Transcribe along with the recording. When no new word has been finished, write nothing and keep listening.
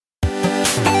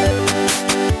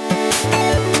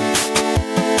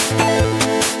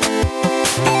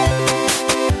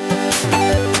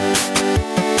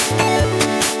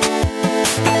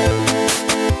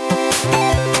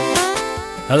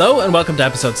Hello and welcome to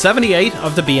episode 78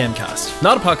 of the BMcast.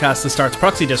 Not a podcast that starts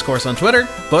proxy discourse on Twitter,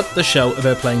 but the show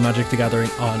about playing Magic the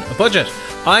Gathering on a budget.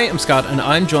 I am Scott and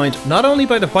I'm joined not only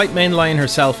by the white main lion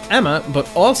herself, Emma,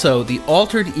 but also the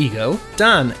altered ego,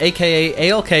 Dan,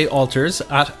 aka ALK Alters,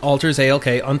 at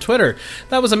AltersALK on Twitter.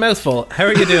 That was a mouthful. How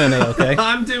are you doing, ALK?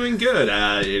 I'm doing good.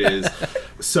 It is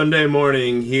Sunday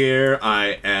morning here.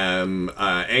 I am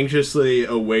anxiously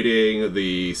awaiting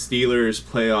the Steelers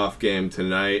playoff game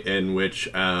tonight, in which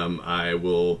I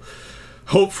will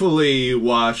hopefully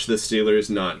watch the Steelers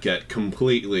not get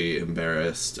completely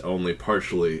embarrassed, only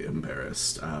partially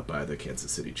embarrassed by the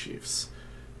Kansas City Chiefs.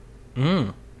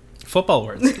 Football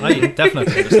words. I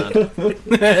definitely understand.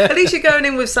 At least you're going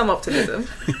in with some optimism.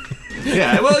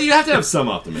 Yeah, well, you have to have some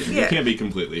optimism. Yeah. You can't be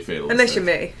completely fatalistic. Unless you're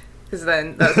me, because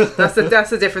then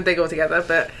that's a different thing altogether.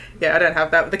 But yeah, I don't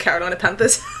have that with the Carolina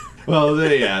Panthers. Well,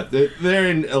 they're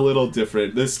in a little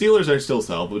different. The Steelers are still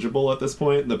salvageable at this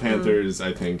point. The Panthers,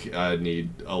 I think, need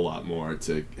a lot more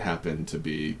to happen to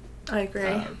be. I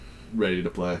agree. Ready to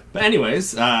play. But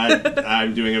anyways,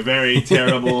 I'm doing a very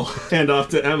terrible handoff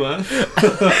to Emma.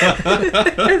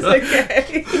 It's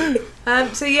okay.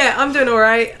 So yeah, I'm doing all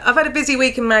right. I've had a busy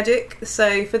week in Magic.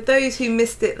 So for those who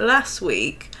missed it last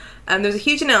week, there was a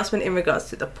huge announcement in regards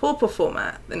to the Pauper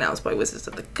format announced by Wizards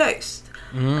of the Coast.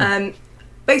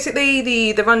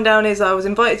 Basically, the rundown is I was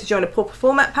invited to join a Pauper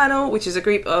format panel, which is a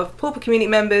group of Pauper community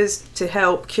members to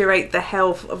help curate the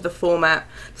health of the format,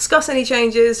 discuss any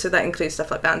changes, so that includes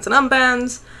stuff like bans and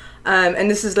unbans. And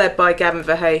this is led by Gavin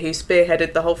Verhey, who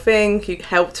spearheaded the whole thing, who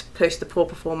helped push the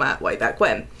Pauper format way back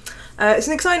when. It's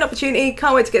an exciting opportunity,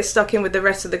 can't wait to get stuck in with the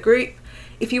rest of the group.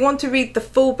 If you want to read the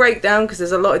full breakdown, because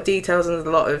there's a lot of details and there's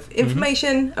a lot of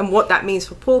information and what that means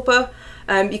for Pauper,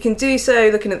 you can do so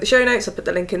looking at the show notes. I'll put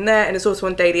the link in there, and it's also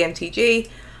on Daily MTG.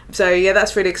 So yeah,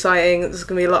 that's really exciting. There's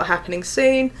going to be a lot happening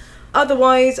soon.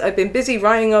 Otherwise, I've been busy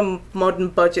writing on modern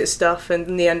budget stuff and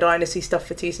Neon Dynasty stuff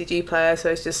for TCG Player,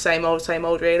 so it's just same old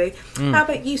really. How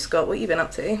about you, Scott? What have you been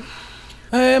up to?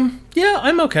 Yeah,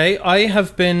 I'm okay. I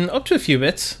have been up to a few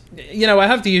bits. You know, I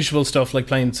have the usual stuff like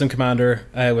playing some Commander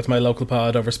with my local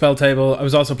pod over Spell Table. I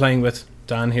was also playing with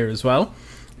Dan here as well.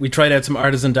 We tried out some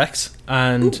artisan decks,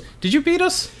 and Did you beat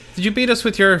us? Did you beat us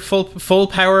with your full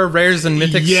power rares and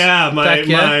mythics? Yeah, my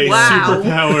Wow. super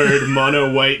powered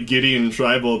mono white Gideon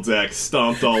tribal deck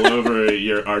stomped all over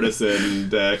your artisan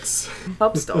decks.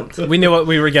 Pub stomped. We knew what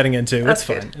we were getting into. That's It's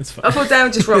fine. good. It's fine. I thought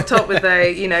Dan just rocked up with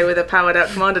a powered out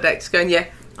commander deck, just going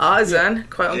artisan,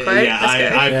 quote unquote.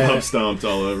 Yeah, I pub stomped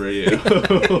all over you.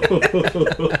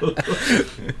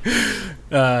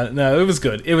 No, it was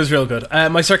good. It was real good.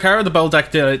 My Sarkara the Bold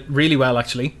deck did it really well,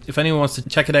 actually. If anyone wants to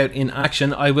check it out in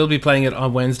action, I will be playing it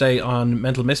on Wednesday on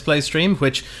Mental Misplay stream,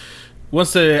 which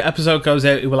once the episode goes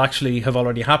out, it will actually have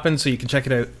already happened, so you can check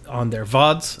it out on their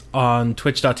VODs on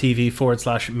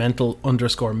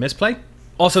twitch.tv/mental_misplay.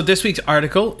 Also, this week's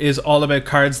article is all about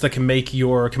cards that can make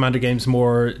your Commander games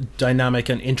more dynamic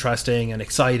and interesting and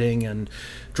exciting and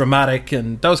dramatic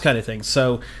and those kind of things.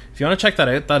 So if you want to check that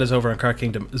out, that is over on Card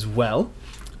Kingdom as well.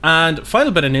 And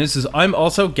final bit of news is I'm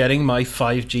also getting my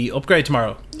 5G upgrade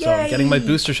tomorrow. Yay! So I'm getting my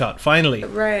booster shot, finally.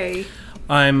 Hooray.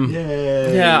 I'm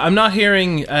not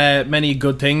hearing many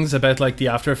good things about like the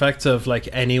after effects of like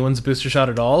anyone's booster shot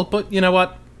at all, but you know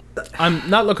what? I'm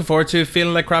not looking forward to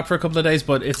feeling like crap for a couple of days,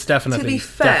 but it's definitely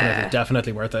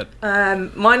worth it.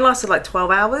 Mine lasted like 12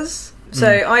 hours. So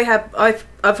I've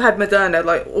had Moderna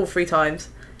like all 3 times.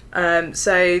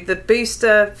 So the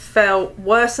booster felt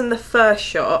worse than the first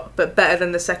shot, but better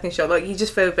than the second shot. Like you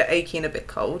just feel a bit achy and a bit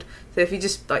cold. So if you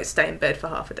just like stay in bed for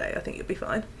half a day, I think you'll be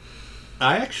fine.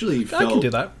 I actually I can do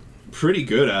that. Pretty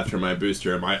good after my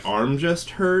booster. My arm just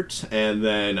hurt, and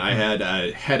then I had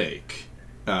a headache.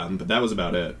 But that was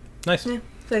about it. Nice. Yeah,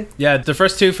 so. Yeah, the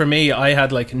first 2 for me, I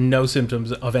had like no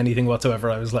symptoms of anything whatsoever.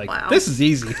 I was like, wow. This is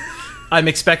easy. I'm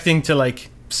expecting to like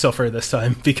suffer this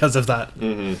time because of that.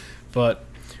 But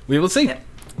we will see. Yeah.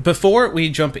 Before we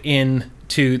jump in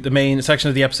to the main section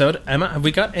of the episode, Emma, have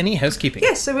we got any housekeeping?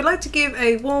 Yes, so we'd like to give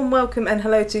a warm welcome and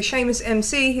hello to Seamus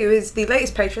MC, who is the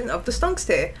latest patron of the Stonks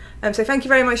tier. So thank you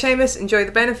very much, Seamus. Enjoy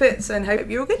the benefits and hope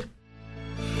you're all good.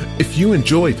 If you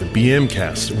enjoy the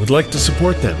BMcast and would like to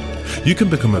support them, you can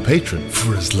become a patron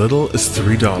for as little as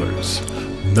 $3.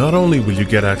 Not only will you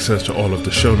get access to all of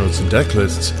the show notes and deck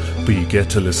lists, but you get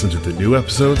to listen to the new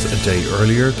episodes a day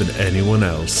earlier than anyone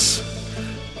else.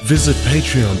 Visit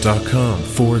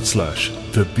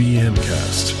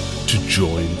patreon.com/thebmcast to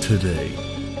join today.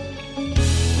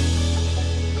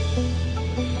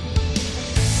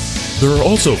 There are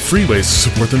also free ways to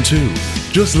support them too.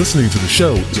 Just listening to the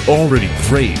show is already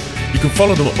great. You can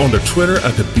follow them on their Twitter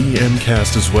at the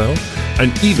BMcast as well,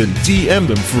 and even DM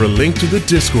them for a link to the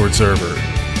Discord server.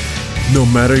 No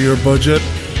matter your budget,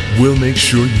 we'll make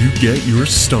sure you get your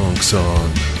stonks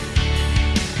on.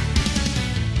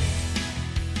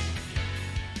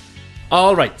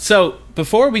 All right, so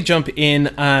before we jump in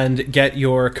and get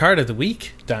your card of the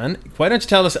week, Dan, why don't you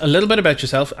tell us a little bit about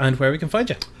yourself and where we can find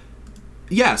you?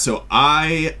 Yeah, so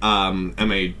I am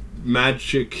a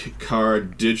Magic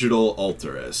card digital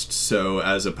altarist. So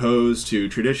as opposed to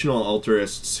traditional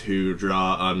altarists who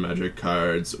draw on Magic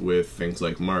cards with things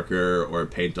like marker or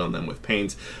paint on them with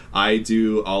paint, I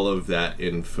do all of that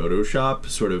in Photoshop,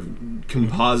 sort of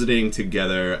compositing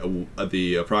together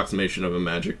the approximation of a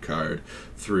Magic card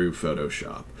through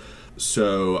Photoshop.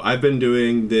 So I've been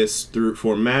doing this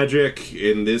for Magic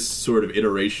in this sort of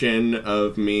iteration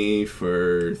of me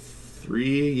for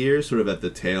 3 years, sort of at the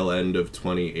tail end of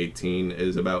 2018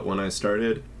 is about when I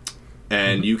started.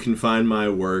 And you can find my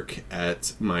work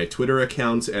at my Twitter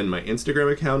account and my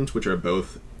Instagram account, which are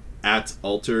both at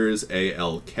altars,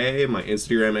 ALK. My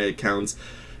Instagram account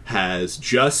has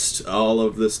just all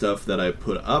of the stuff that I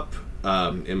put up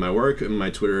in my work, and my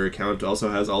Twitter account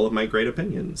also has all of my great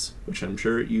opinions, which I'm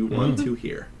sure you want to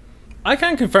hear. I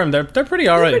can confirm they're pretty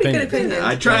alright opinions.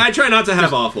 I try not to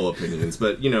have awful opinions,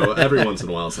 but every once in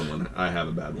a while I have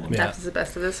a bad one. Yeah. That's the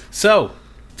best of us. So,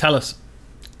 tell us,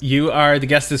 you are the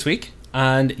guest this week,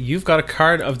 and you've got a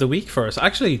card of the week for us.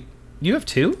 Actually, you have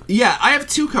two? Yeah, I have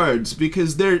two cards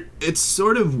because it's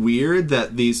sort of weird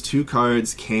that these two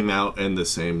cards came out in the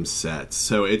same set.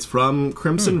 So it's from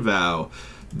Crimson Vow.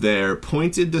 They're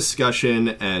Pointed Discussion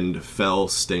and Fell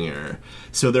Stinger.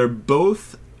 So they're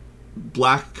both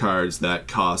black cards that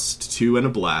cost 2 and a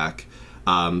black.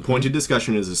 Pointed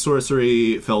Discussion is a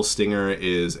sorcery. Fell Stinger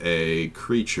is a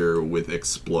creature with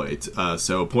exploit.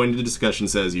 So Pointed Discussion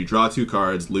says you draw 2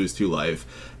 cards, lose 2 life,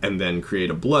 and then create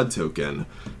a blood token.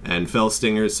 And Fell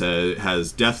Stinger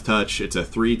has Death Touch. It's a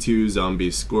 3/2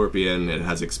 zombie scorpion. It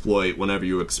has exploit. Whenever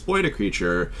you exploit a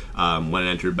creature, when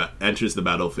it enters the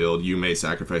battlefield, you may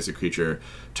sacrifice a creature.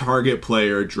 Target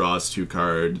player draws 2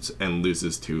 cards and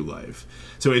loses 2 life.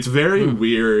 So it's very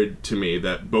weird to me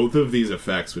that both of these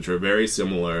effects, which are very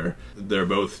similar, they're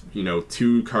both,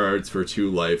 2 cards for 2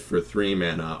 life for 3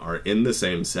 mana, are in the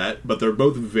same set, but they're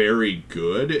both very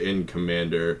good in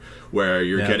Commander, where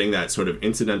you're getting that sort of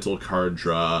incidental card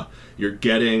draw, you're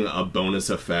getting a bonus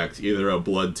effect, either a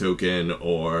blood token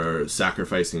or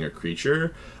sacrificing a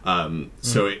creature.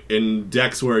 So in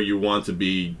decks where you want to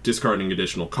be discarding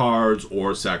additional cards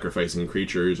or sacrificing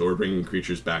creatures or bringing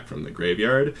creatures back from the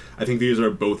graveyard, I think these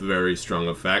are both very strong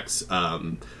effects.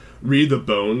 Read the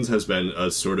Bones has been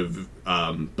a sort of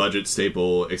budget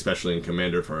staple, especially in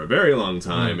Commander, for a very long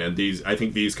time, and I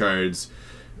think these cards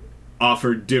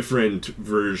offer different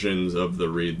versions of the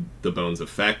Read the Bones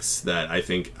effects that I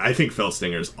think Fell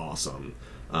Stinger is awesome.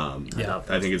 I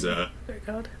think it's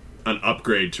an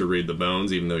upgrade to Read the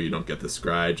Bones, even though you don't get the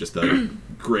scry. Just the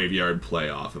graveyard play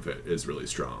off of it is really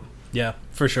strong. Yeah,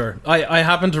 for sure. I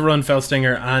happen to run Fell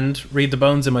Stinger and Read the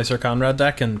Bones in my Sir Conrad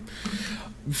deck, and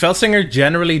Fell Stinger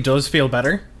generally does feel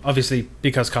better, obviously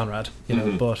because Conrad,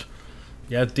 but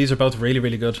yeah, these are both really,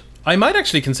 really good. I might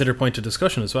actually consider Pointed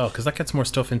Discussion as well, because that gets more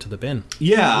stuff into the bin.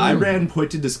 Yeah, I ran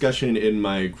Pointed Discussion in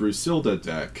my Grusilda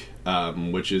deck,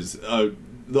 which is a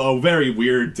very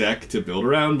weird deck to build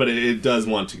around, but it does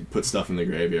want to put stuff in the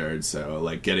graveyard, so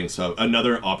like getting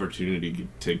another opportunity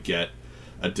to get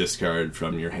a discard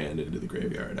from your hand into the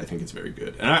graveyard, I think it's very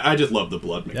good. And I just love the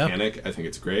blood mechanic. Yep. I think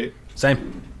it's great.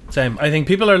 Same. I think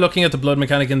people are looking at the blood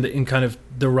mechanic in kind of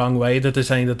the wrong way, that they're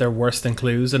saying that they're worse than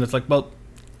clues, and it's like, well,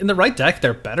 in the right deck,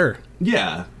 they're better.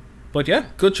 Yeah. But yeah,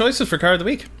 good choices for card of the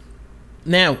week.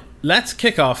 Now, let's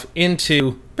kick off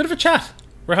into a bit of a chat.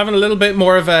 We're having a little bit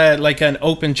more of an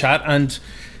open chat, and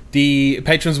the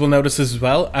patrons will notice this as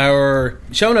well. Our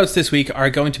show notes this week are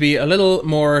going to be a little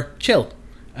more chill.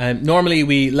 Normally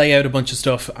we lay out a bunch of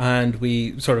stuff and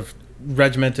we sort of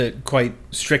regiment it quite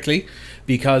strictly,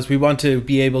 because we want to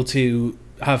be able to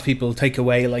have people take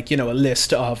away a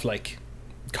list of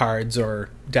cards or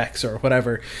decks or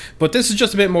whatever. But this is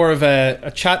just a bit more of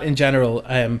a chat in general.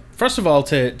 First of all,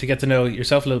 to get to know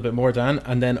yourself a little bit more, Dan,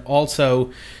 and then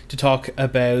also to talk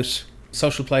about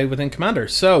social play within Commander.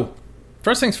 So,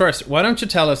 first things first, why don't you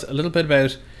tell us a little bit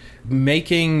about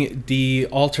making the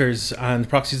altars and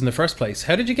proxies in the first place?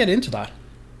 How did you get into that?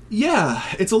 Yeah,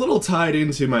 it's a little tied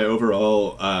into my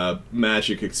overall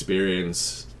Magic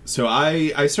experience. So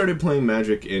I started playing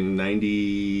Magic in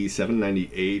 97,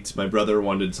 98. My brother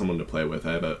wanted someone to play with.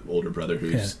 I have an older brother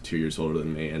who's 2 years older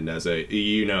than me, and as a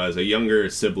younger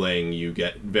sibling, you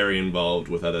get very involved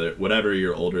with whatever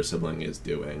your older sibling is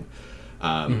doing.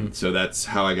 So that's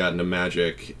how I got into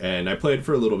Magic, and I played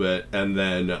for a little bit, and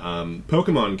then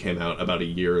Pokemon came out about a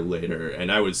year later,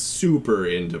 and I was super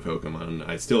into Pokemon.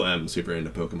 I still am super into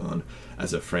Pokemon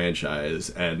as a franchise,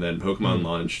 and then Pokemon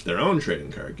launched their own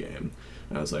trading card game.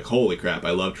 And I was like, holy crap,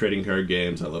 I love trading card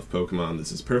games, I love Pokemon,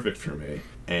 this is perfect for me.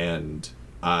 And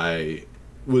I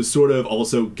was sort of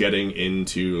also getting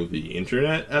into the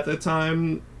internet at the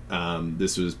time.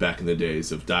 This was back in the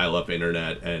days of dial-up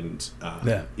internet, and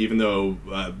even though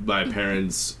my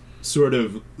parents sort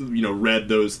of, read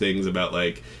those things about,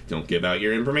 like, don't give out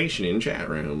your information in chat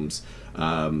rooms,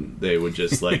 they would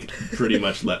just, like, pretty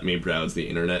much let me browse the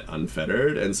internet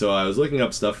unfettered. And so I was looking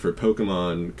up stuff for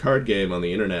Pokemon card game on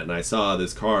the internet, and I saw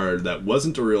this card that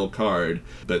wasn't a real card,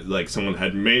 but, like, someone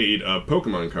had made a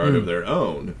Pokemon card of their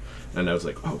own. And I was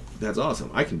like, oh, that's awesome,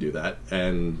 I can do that.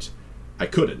 And I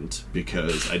couldn't,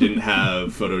 because I didn't have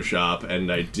Photoshop,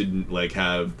 and I didn't, like,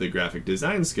 have the graphic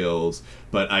design skills,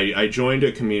 but I joined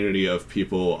a community of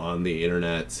people on the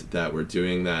internet that were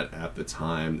doing that at the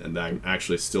time, and I'm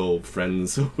actually still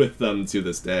friends with them to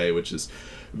this day, which is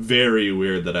very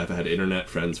weird that I've had internet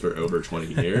friends for over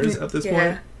 20 years at this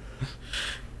point.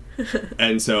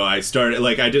 And so I started,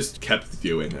 like, I just kept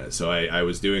doing it. So I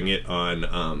was doing it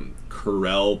on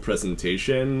Corel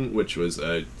Presentation, which was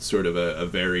a sort of a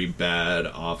very bad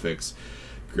Office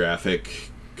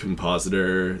graphic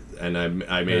compositor, and I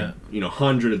made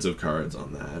hundreds of cards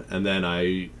on that. And then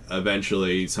I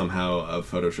eventually somehow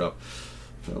Photoshop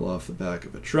fell off the back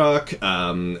of a truck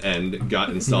and got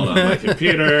installed on my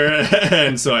computer,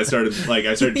 and so I started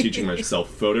teaching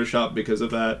myself Photoshop because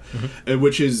of that,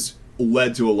 which is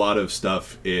led to a lot of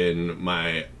stuff in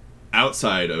my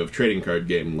outside of trading card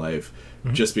game life,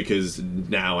 just because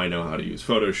now I know how to use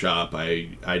Photoshop,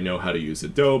 I know how to use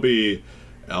Adobe,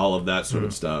 all of that sort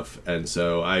of stuff. And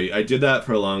so I did that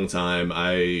for a long time.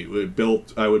 I would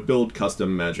build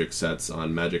custom Magic sets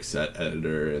on Magic Set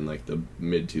Editor in, like, the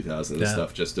mid 2000s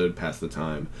stuff, just to pass the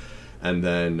time. And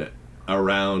then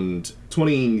around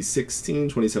 2016,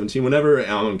 2017, whenever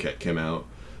Amonkhet came out,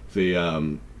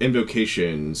 the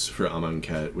invocations for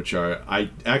Amonkhet, which I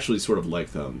actually sort of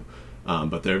like them,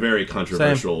 but they're very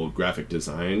controversial graphic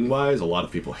design wise. A lot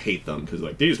of people hate them because,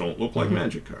 like, these don't look like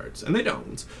Magic cards, and they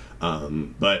don't.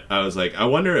 But I was like, I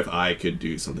wonder if I could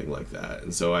do something like that.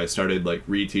 And so I started, like,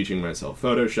 reteaching myself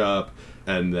Photoshop,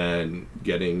 and then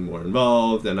getting more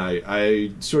involved, and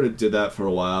I sort of did that for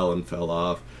a while and fell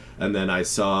off. And then I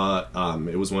saw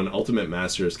it was when Ultimate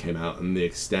Masters came out, and the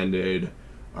extended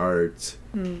art,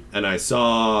 and I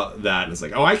saw that, and it's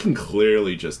like, oh, I can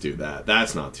clearly just do that.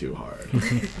 That's not too hard.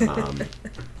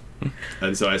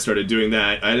 And so I started doing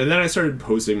that, and then I started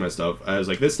posting my stuff. I was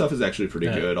like, this stuff is actually pretty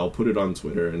good. I'll put it on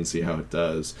Twitter and see how it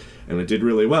does. And it did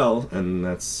really well, and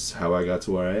that's how I got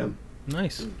to where I am.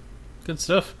 Nice. Good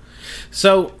stuff.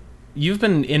 So you've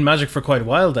been in Magic for quite a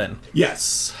while then.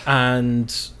 Yes. And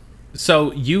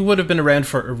so you would have been around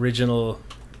for original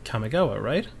Kamigawa,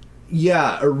 right?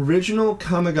 Yeah, original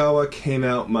Kamigawa came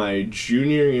out my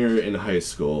junior year in high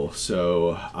school,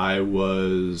 so I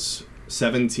was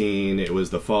 17. It was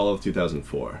the fall of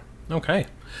 2004. Okay.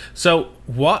 So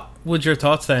what would your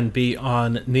thoughts then be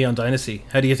on Neon Dynasty?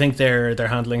 How do you think they're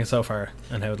handling it so far,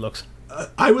 and how it looks?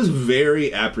 I was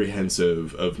very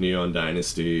apprehensive of Neon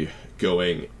Dynasty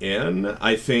going in.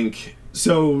 I think,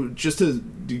 so just to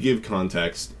give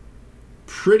context,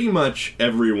 pretty much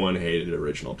everyone hated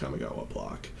original Kamigawa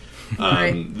block.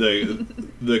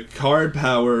 The card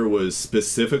power was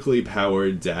specifically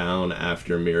powered down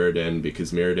after Mirrodin,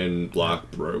 because Mirrodin block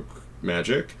broke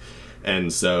Magic,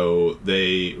 and so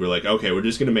they were like, okay, we're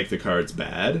just going to make the cards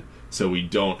bad so we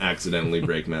don't accidentally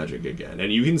break Magic again.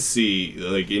 And you can see,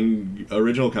 like, in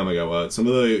original Kamigawa, some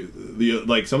of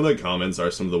the comments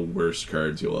are some of the worst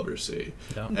cards you'll ever see.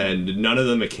 Yeah. And none of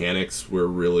the mechanics were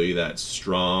really that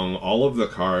strong. All of the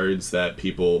cards that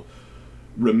people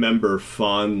remember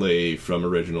fondly from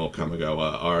original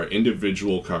Kamigawa are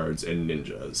individual cards and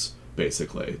ninjas,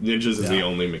 basically. Ninjas is the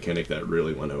only mechanic that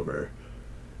really went over.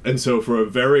 And so for a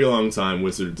very long time,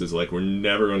 Wizards is like, we're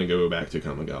never going to go back to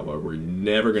Kamigawa. We're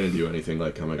never going to do anything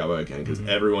like Kamigawa again, because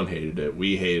everyone hated it.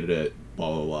 We hated it,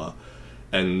 blah, blah, blah.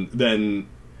 And then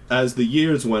as the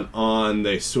years went on,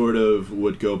 they sort of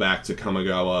would go back to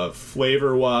Kamigawa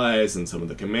flavor-wise and some of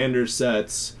the commander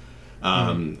sets.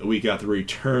 We got the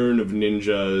return of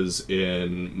ninjas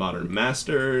in Modern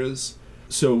Masters.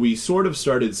 So we sort of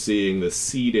started seeing the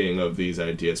seeding of these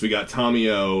ideas. We got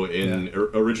Tamio in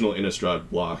original Innistrad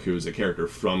block, who was a character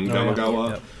from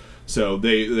Kamigawa. So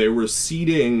they were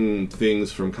seeding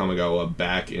things from Kamigawa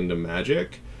back into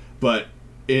Magic. But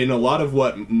in a lot of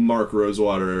what Mark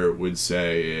Rosewater would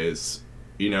say is,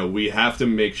 we have to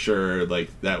make sure like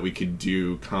that we could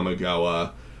do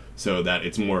Kamigawa so that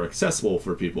it's more accessible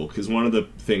for people, because one of the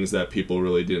things that people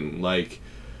really didn't like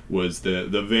was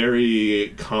the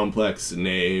very complex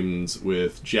names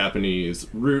with Japanese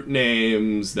root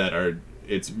names that are,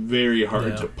 it's very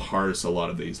hard to parse a lot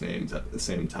of these names at the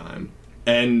same time.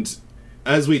 And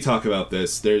as we talk about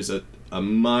this, there's a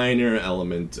minor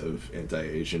element of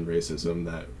anti-Asian racism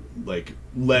that like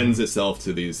lends itself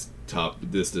to this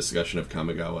discussion of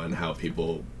Kamigawa and how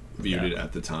people viewed it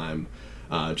at the time.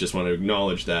 Just want to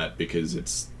acknowledge that because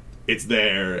it's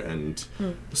there. And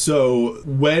so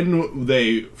when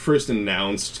they first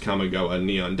announced Kamigawa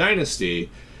Neon Dynasty,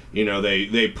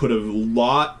 they put a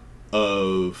lot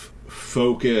of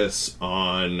focus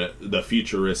on the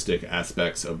futuristic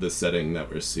aspects of the setting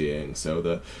that we're seeing.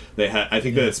 So I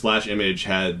think the splash image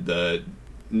had the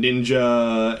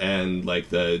ninja and like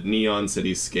the neon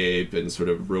cityscape and sort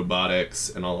of robotics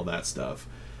and all of that stuff.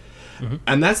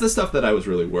 And that's the stuff that I was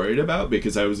really worried about,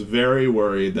 because I was very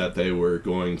worried that they were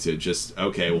going to just,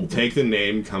 okay, we'll take the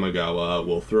name Kamigawa,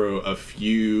 we'll throw a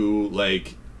few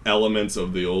like elements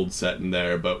of the old set in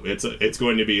there, but it's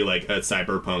going to be like a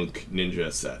cyberpunk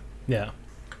ninja set. Yeah.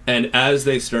 And as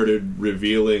they started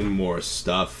revealing more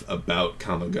stuff about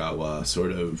Kamigawa,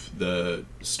 sort of the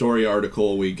story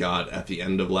article we got at the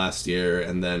end of last year,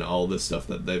 and then all the stuff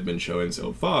that they've been showing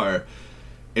so far,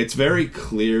 it's very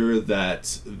clear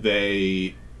that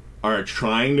they are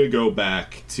trying to go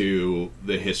back to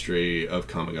the history of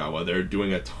Kamigawa. They're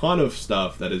doing a ton of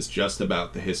stuff that is just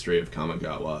about the history of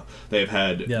Kamigawa. They've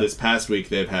had, this past week,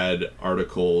 they've had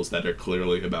articles that are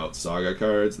clearly about saga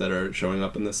cards that are showing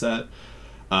up in the set.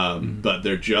 But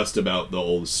they're just about the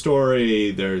old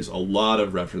story. There's a lot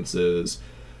of references.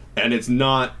 And it's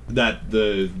not that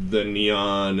the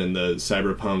neon and the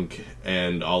cyberpunk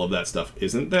and all of that stuff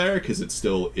isn't there, because it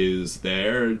still is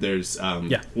there. There's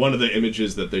one of the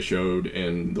images that they showed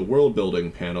in the world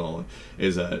building panel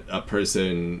is a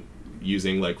person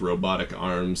using like robotic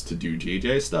arms to do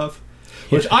GJ stuff,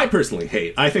 which I personally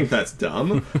hate. I think that's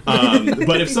dumb.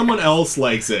 But if someone else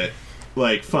likes it,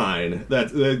 like, fine,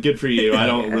 that's good for you. I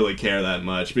don't really care that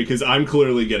much, because I'm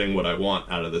clearly getting what I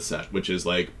want out of the set, which is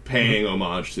like paying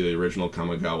homage to the original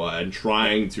Kamigawa and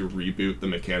trying to reboot the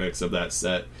mechanics of that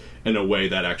set in a way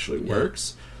that actually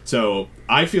works. So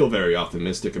I feel very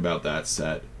optimistic about that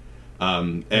set.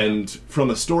 And from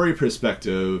a story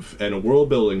perspective and a world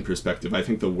building perspective, I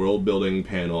think the world building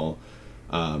panel,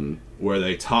 where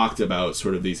they talked about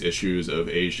sort of these issues of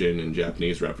Asian and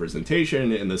Japanese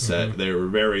representation in the set, they were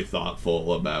very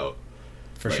thoughtful about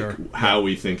how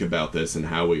we think about this and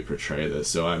how we portray this.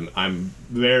 So I'm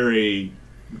very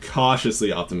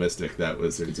cautiously optimistic that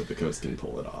Wizards of the Coast can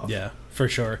pull it off. Yeah, for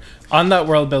sure. On that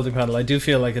world building panel, I do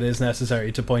feel like it is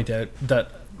necessary to point out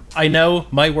that I know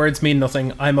my words mean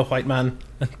nothing. I'm a white man.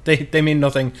 They mean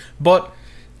nothing. But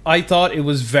I thought it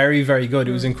was very, very good.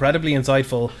 It was incredibly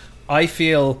insightful. I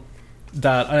feel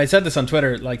that, and I said this on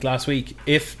Twitter like last week,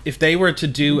 if they were to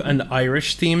do an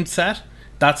Irish themed set,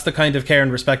 that's the kind of care and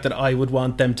respect that I would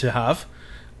want them to have.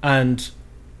 And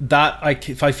that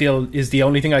I feel is the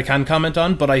only thing I can comment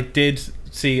on. But I did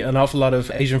see an awful lot of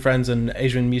Asian friends and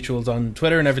Asian mutuals on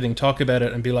Twitter and everything talk about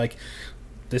it and be like,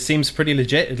 this seems pretty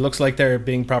legit. It looks like they're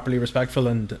being properly respectful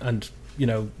and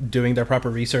doing their proper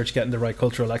research, getting the right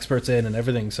cultural experts in and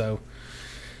everything. So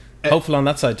hopeful on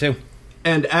that side too.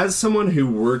 And as someone who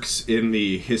works in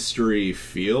the history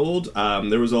field,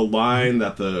 there was a line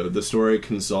that the story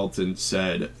consultant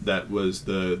said that was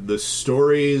the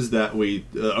stories that we,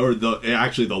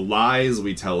 the lies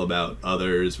we tell about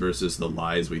others versus the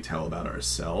lies we tell about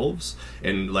ourselves,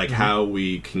 and like how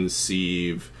we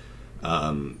conceive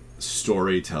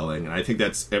storytelling. And I think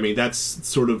that's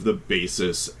sort of the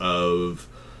basis of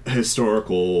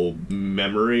historical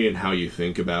memory and how you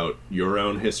think about your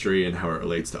own history and how it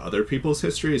relates to other people's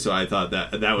history. So I thought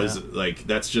that was like,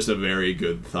 that's just a very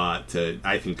good thought to,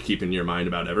 I think, keep in your mind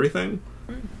about everything.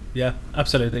 Yeah,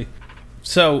 absolutely.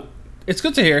 So it's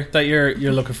good to hear that you're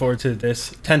looking forward to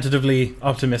this, tentatively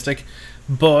optimistic.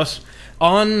 But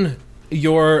on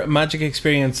your Magic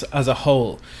experience as a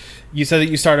whole, you said that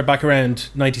you started back around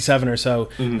 97 or so.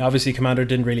 Obviously, Commander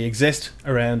didn't really exist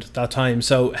around that time.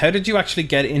 So how did you actually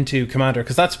get into Commander?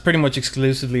 Because that's pretty much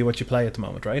exclusively what you play at the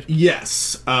moment, right?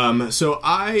 Yes. So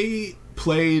I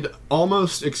played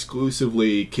almost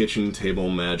exclusively kitchen table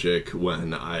Magic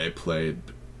when I played,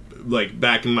 like,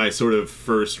 back in my sort of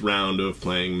first round of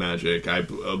playing Magic. I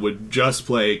would just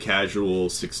play casual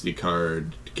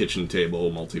 60-card kitchen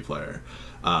table multiplayer.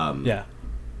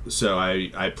 so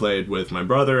I played with my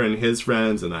brother and his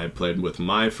friends, and I played with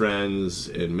my friends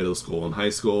in middle school and high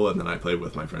school, and then I played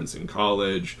with my friends in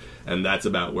college, and that's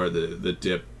about where the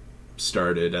dip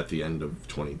started at the end of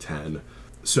 2010.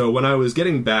 So when I was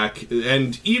getting back,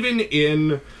 and even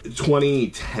in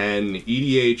 2010,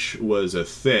 EDH was a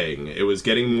thing. It was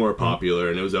getting more popular,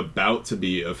 and it was about to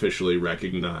be officially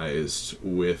recognized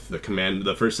with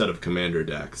the first set of Commander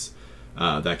decks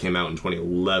that came out in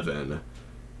 2011,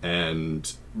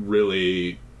 and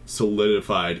really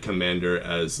solidified Commander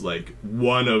as like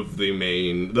one of the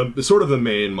main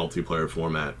multiplayer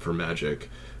format for Magic.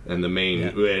 And and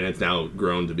it's now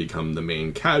grown to become the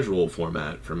main casual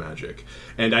format for Magic.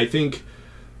 And I think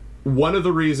one of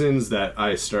the reasons that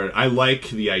I like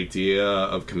the idea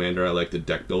of Commander. I like the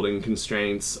deck building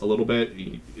constraints a little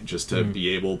bit, just to be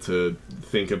able to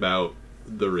think about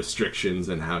the restrictions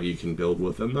and how you can build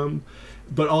within them.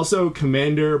 But also,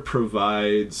 Commander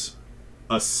provides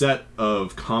a set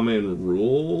of common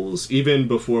rules, even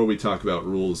before we talk about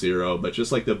Rule Zero, but just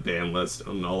like the ban list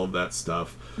and all of that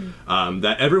stuff,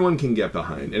 that everyone can get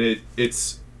behind. And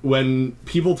it's when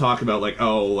people talk about like,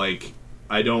 oh, like,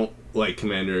 I don't like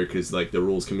Commander because like the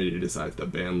rules committee decides the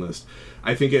ban list.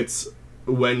 I think it's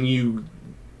when you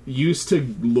used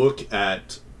to look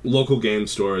at local game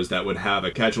stores that would have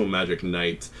a casual Magic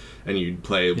night, and you'd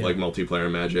play like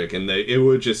multiplayer Magic, and it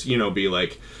would just, be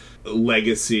like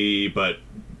Legacy, but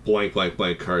blank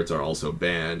cards are also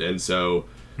banned. And so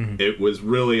it was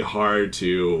really hard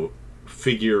to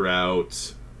figure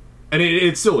out, and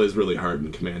it still is really hard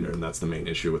in Commander, and that's the main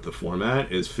issue with the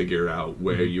format, is figure out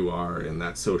where you are in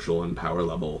that social and power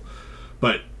level.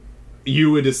 But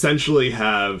you would essentially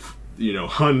have,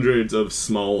 hundreds of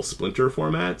small splinter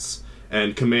formats,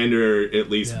 and Commander at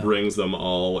least brings them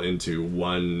all into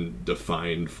one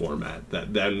defined format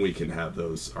that then we can have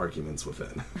those arguments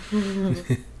within.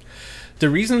 The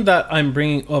reason that I'm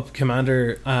bringing up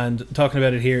Commander and talking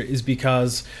about it here is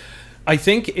because I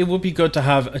think it would be good to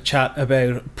have a chat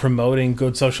about promoting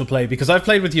good social play, because I've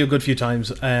played with you a good few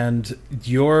times, and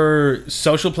your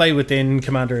social play within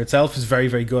Commander itself is very,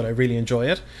 very good. I really enjoy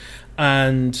it.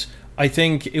 And I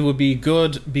think it would be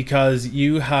good because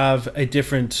you have a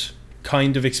different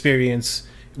kind of experience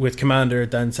with Commander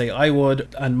than say I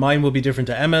would, and mine will be different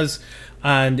to Emma's,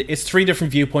 and it's 3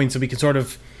 different viewpoints, so we can sort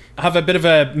of have a bit of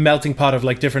a melting pot of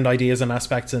like different ideas and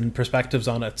aspects and perspectives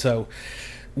on it. So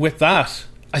with that,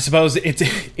 I suppose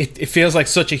it feels like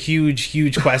such a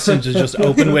huge question to just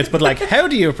open with, but like, how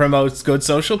do you promote good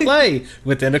social play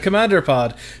within a Commander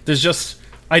pod? There's just,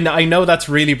 I know that's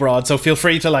really broad, so feel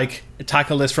free to like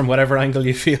tackle this from whatever angle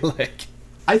you feel like.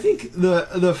 I think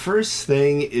the first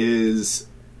thing is,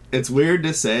 it's weird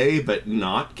to say, but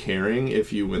not caring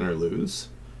if you win or lose.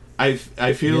 I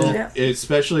feel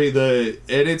especially and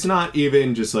it's not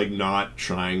even just like not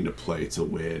trying to play to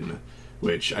win,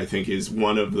 which I think is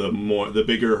one of the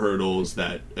bigger hurdles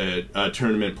that a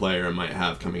tournament player might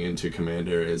have coming into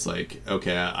Commander, is like,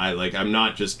 okay, I'm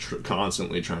not just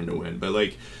constantly trying to win, but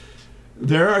like,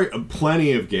 there are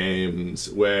plenty of games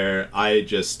where I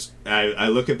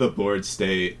look at the board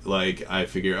state, like, I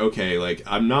figure, okay, like,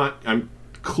 I'm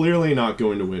clearly not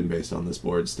going to win based on this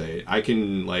board state. I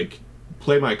can, like,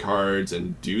 play my cards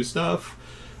and do stuff,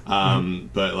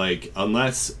 but, like,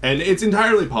 unless, and it's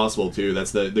entirely possible, too,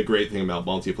 that's the great thing about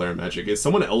multiplayer Magic, is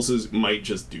someone else's might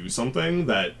just do something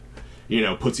that,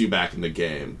 puts you back in the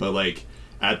game, but, like,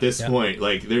 at this point,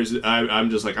 like,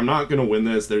 I'm just like, I'm not going to win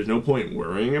this. There's no point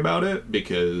worrying about it,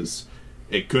 because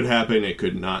it could happen, it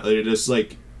could not. It just,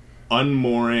 like,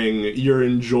 unmooring your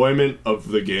enjoyment of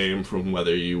the game from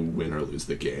whether you win or lose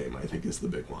the game, I think, is the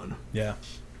big one. Yeah.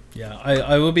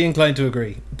 I will be inclined to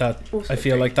agree. That also I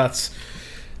feel like that's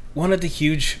one of the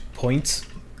huge points,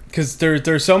 because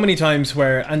there's so many times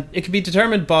where, and it can be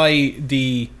determined by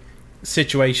the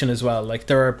situation as well. Like,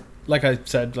 there are, like I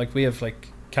said, like, we have, like,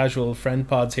 casual friend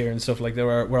pods here and stuff like that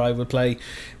where I would play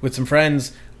with some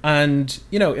friends, and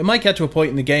it might get to a point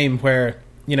in the game where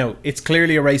it's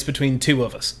clearly a race between 2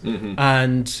 of us,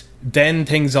 and then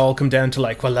things all come down to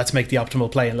like, well, let's make the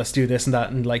optimal play and let's do this and that,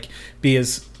 and like be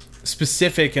as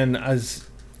specific and as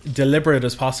deliberate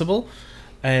as possible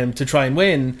to try and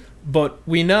win. But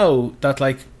we know that,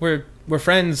 like, we're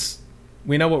friends,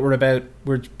 we know what we're about,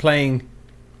 we're playing.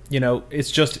 It's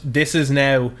just, this is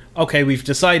now, okay, we've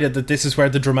decided that this is where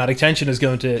the dramatic tension is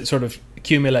going to sort of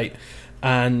accumulate,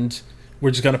 and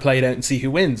we're just going to play it out and see who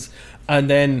wins. And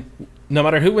then, no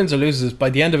matter who wins or loses, by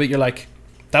the end of it, you're like,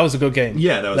 that was a good game.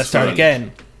 Yeah, that was Let's start fun.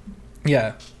 again.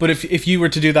 Yeah. But if you were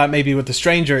to do that maybe with a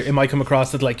stranger, it might come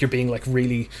across that, like, you're being, like,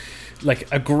 really, like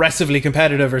aggressively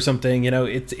competitive or something,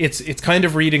 it's kind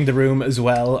of reading the room as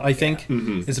well, I think,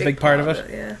 is a big part of it.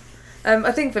 Yeah.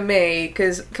 I think for me,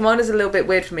 because Commander's a little bit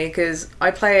weird for me, because I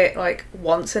play it like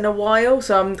once in a while,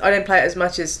 so I don't play it as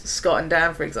much as Scott and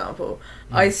Dan, for example.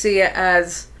 I see it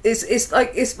as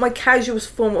it's my casual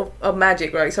form of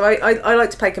Magic, right? So I like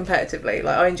to play competitively.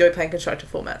 Like I enjoy playing constructed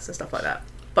formats and stuff like that.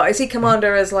 But I see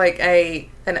Commander as like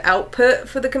an output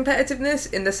for the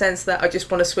competitiveness, in the sense that I just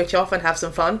want to switch off and have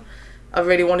some fun. I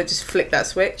really want to just flick that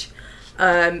switch.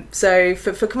 So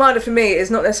for Commander, for me, it's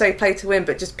not necessarily play to win,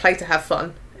 but just play to have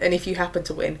fun. And if you happen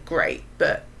to win, great.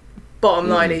 But bottom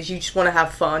line is you just want to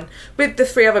have fun with the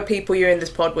 3 other people you're in this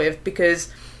pod with,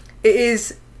 because it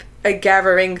is a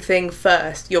gathering thing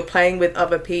first. You're playing with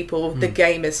other people. The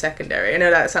game is secondary. I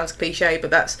know that sounds cliche, but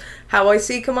that's how I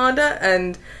see Commander.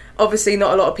 And obviously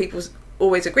not a lot of people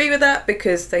always agree with that,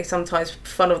 because they sometimes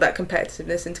funnel that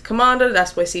competitiveness into Commander.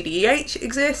 That's why CDEH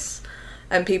exists.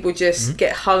 And people just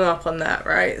get hung up on that,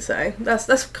 right? So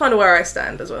that's kind of where I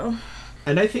stand as well.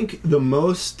 And I think the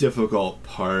most difficult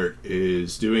part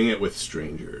is doing it with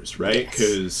strangers, right?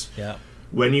 Because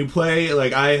when you play,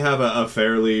 like I have a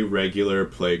fairly regular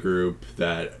play group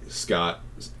that Scott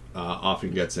often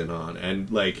gets in on,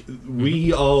 and like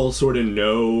we all sort of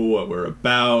know what we're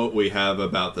about. We have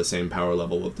about the same power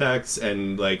level of decks,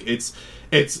 and like it's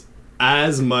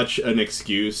as much an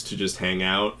excuse to just hang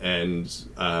out and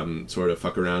sort of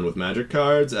fuck around with Magic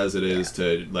cards as it is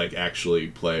to like actually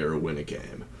play or win a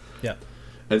game. Yeah.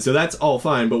 And so that's all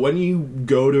fine, but when you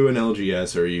go to an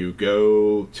LGS or you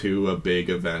go to a big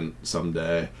event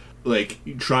someday, like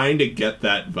trying to get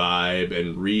that vibe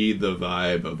and read the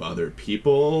vibe of other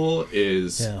people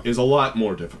is a lot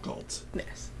more difficult.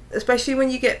 Yes, especially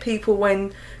when you get people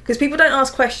because people don't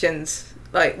ask questions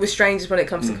like with strangers when it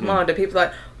comes to Commander. People are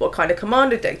like, what kind of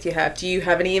Commander deck do you have? Do you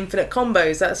have any infinite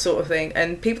combos? That sort of thing.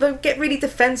 And people get really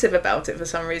defensive about it for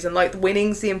some reason. Like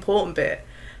winning's the important bit.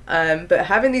 But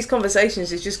having these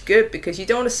conversations is just good, because you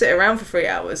don't want to sit around for 3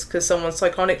 hours because someone's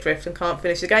Cyclonic Drift and can't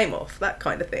finish the game off. That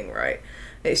kind of thing, right?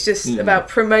 It's just about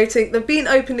promoting, being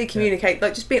openly communicate,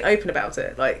 like just being open about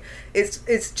it. Like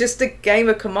it's just a game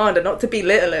of Commander, not to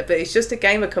belittle it, but it's just a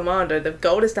game of Commander. The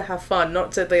goal is to have fun,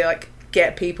 not to be like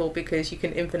get people because you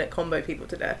can infinite combo people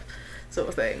to death, sort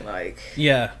of thing. Like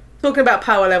talking about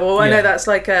power level, I know that's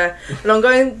like an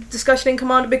ongoing discussion in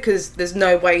Commander, because there's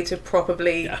no way to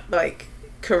properly like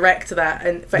correct that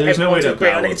and for everyone to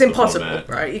agree on it. It's impossible,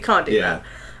 right? You can't do that.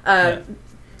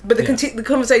 But the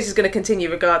conversation is going to continue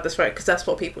regardless, right? Because that's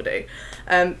what people do.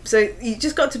 So you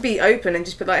just got to be open and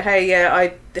just be like,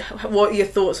 hey, what are your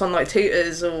thoughts on like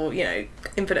tutors or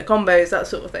infinite combos, that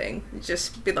sort of thing.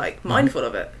 Just be like mindful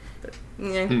of it. But,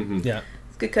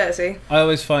 it's good courtesy. I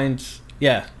always find,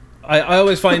 I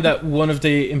always find that one of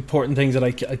the important things that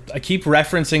I keep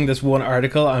referencing this one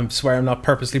article. I swear I'm not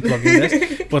purposely plugging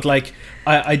this, but like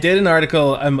I did an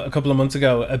article a couple of months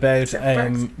ago about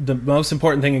the most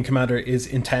important thing in Commander is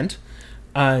intent,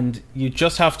 and you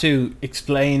just have to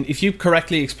explain. If you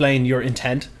correctly explain your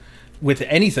intent with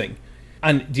anything,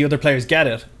 and the other players get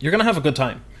it, you're gonna have a good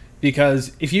time.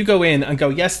 Because if you go in and go,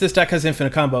 yes, this deck has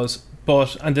infinite combos,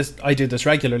 I do this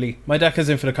regularly, my deck has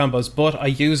infinite combos, but I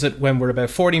use it when we're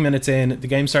about 40 minutes in, the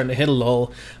game's starting to hit a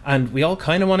lull, and we all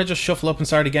kind of want to just shuffle up and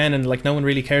start again, and like no one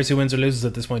really cares who wins or loses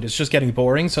at this point. It's just getting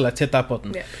boring, so let's hit that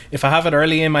button. If I have it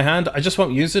early in my hand, I just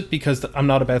won't use it because I'm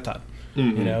not about that.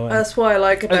 That's what I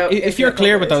like about if you're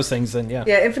clear with those things, then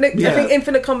I think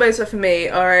infinite combos for me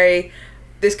are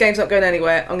this game's not going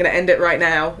anywhere, I'm going to end it right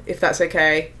now, if that's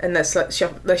okay, and let's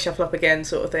shuffle up again,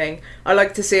 sort of thing. I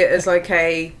like to see it as like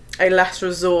a last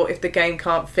resort. If the game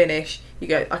can't finish, you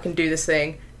go, I can do this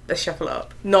thing, let's shuffle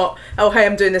up. Not, oh hey,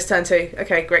 I'm doing this turn too,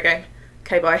 okay, great game,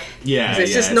 okay, bye.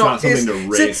 It's just not something to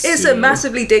race. It's a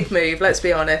massively dick move, let's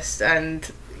be honest, and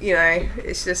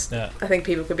it's just, I think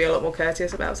people could be a lot more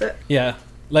courteous about it.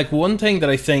 Like one thing that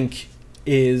I think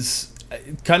is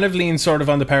kind of leans sort of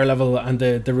on the power level and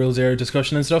the Rule Zero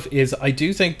discussion and stuff, is I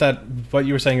do think that what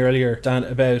you were saying earlier, Dan,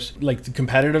 about like the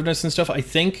competitiveness and stuff, I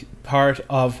think part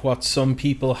of what some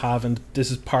people have, and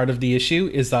this is part of the issue,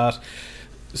 is that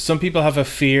some people have a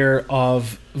fear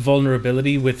of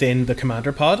vulnerability within the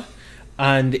Commander pod.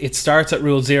 And it starts at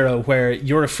Rule Zero, where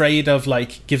you're afraid of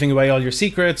like giving away all your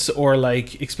secrets or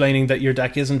like explaining that your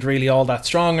deck isn't really all that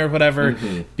strong or whatever,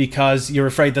 because you're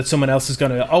afraid that someone else is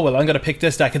going to, I'm going to pick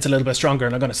this deck, it's a little bit stronger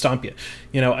and I'm going to stomp you.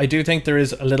 I do think there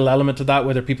is a little element to that,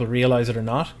 whether people realize it or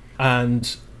not.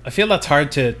 And I feel that's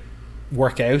hard to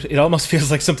work out. It almost feels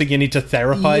like something you need to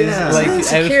therapize.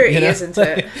 It's insecurity, isn't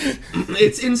it?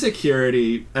 It's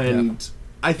insecurity, and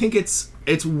I think it's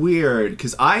weird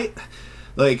because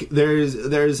like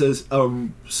there's a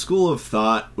school of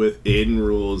thought within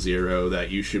Rule Zero that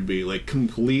you should be like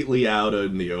completely out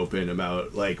in the open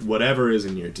about like whatever is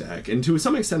in your deck, and to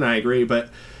some extent I agree, but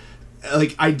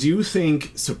like I do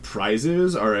think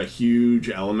surprises are a huge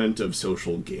element of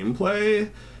social gameplay.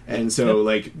 And so,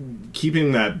 like,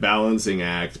 keeping that balancing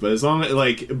act, but as long as,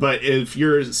 like, but if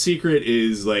your secret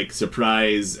is, like,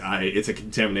 surprise, it's a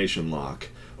contamination lock,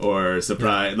 or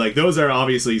surprise, like, those are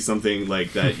obviously something,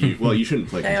 like, that you, well, you shouldn't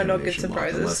play They are not good contamination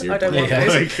lock unless surprises. you're I don't want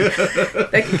playing, those.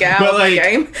 like, They can get out of my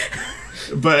game.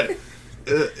 But,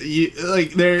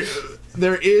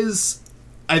 there is...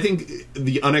 I think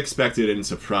the unexpected and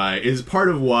surprise is part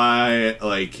of why,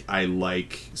 like, I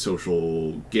like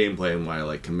social gameplay and why I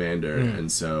like Commander, and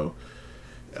so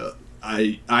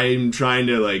I'm trying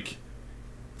to like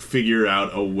figure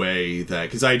out a way that,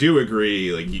 because I do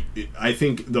agree, like, I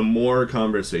think the more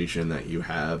conversation that you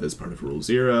have as part of Rule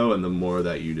Zero, and the more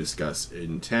that you discuss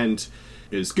intent,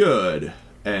 is good,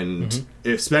 and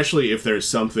especially if there's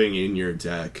something in your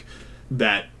deck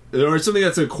that. Or something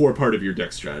that's a core part of your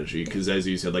deck strategy, because as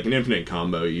you said, like an infinite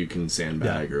combo, you can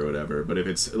sandbag or whatever. But if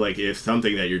it's like if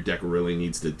something that your deck really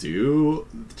needs to do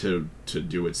to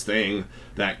do its thing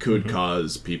that could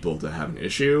cause people to have an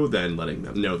issue, then letting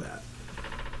them know that.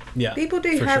 Yeah, people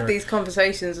do have these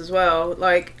conversations as well,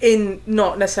 like in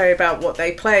not necessarily about what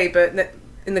they play, but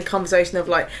in the conversation of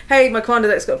like, hey, my commander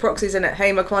deck's got proxies in it.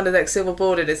 Hey, my commander deck's silver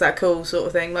bordered. Is that cool? Sort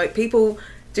of thing. Like people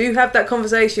do have that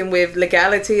conversation with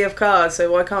legality of cards,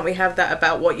 so why can't we have that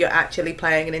about what you're actually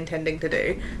playing and intending to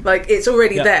do? Like, it's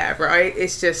already there, right?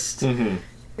 It's just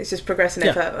it's just progressing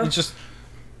it further. It's just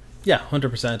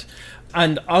 100%.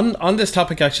 And on this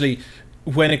topic, actually,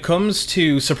 when it comes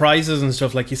to surprises and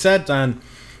stuff, like you said, Dan,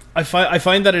 I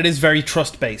find that it is very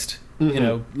trust based. You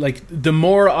know, like the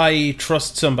more I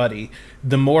trust somebody,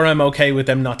 the more I'm okay with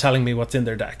them not telling me what's in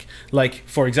their deck. Like,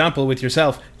 for example, with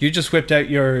yourself, you just whipped out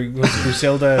your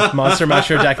Brusilda Monster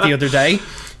Masher deck the other day.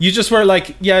 You just were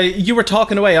like, you were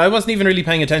talking away. I wasn't even really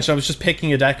paying attention. I was just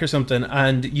picking a deck or something,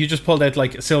 and you just pulled out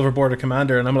like a Silver Border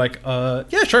Commander, and I'm like,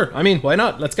 yeah, sure. I mean, why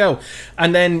not? Let's go.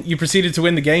 And then you proceeded to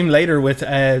win the game later with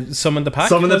Summon the Pack.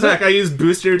 Summon the Pack. I used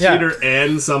Booster Tutor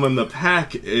and Summon the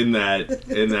Pack in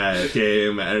that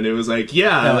game, and it was like,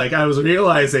 like I was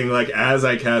realizing, like, as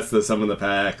I cast the Summon the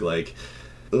Pack, like,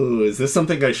 ooh, is this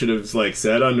something I should have like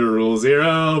said under Rule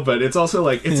Zero? But it's also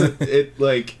like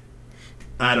like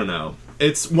I don't know.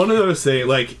 It's one of those things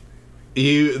like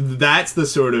that's the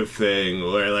sort of thing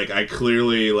where like I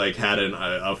clearly like had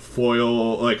a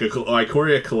foil, like a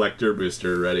Ikoria collector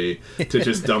booster ready to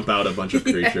just dump out a bunch of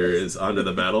creatures onto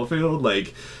the battlefield.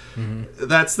 Like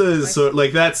that's the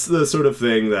sort of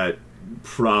thing that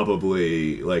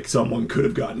probably like someone could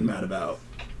have gotten mad about.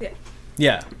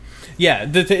 Yeah,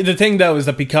 the thing though is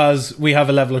that because we have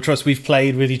a level of trust, we've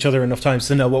played with each other enough times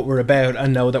to know what we're about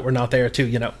and know that we're not there to,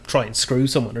 you know, try and screw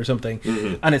someone or something.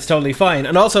 And it's totally fine.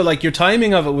 And also, like, your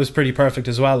timing of it was pretty perfect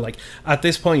as well. Like, at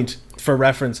this point, for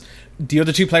reference, the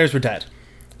other two players were dead.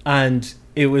 And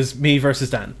it was me versus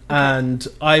Dan. And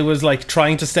I was, like,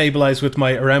 trying to stabilize with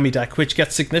my around me deck, which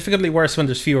gets significantly worse when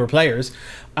there's fewer players.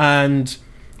 And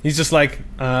he's just like,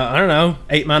 I don't know,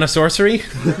 8 mana sorcery.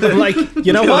 I'm like,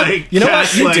 you know what? Like, you know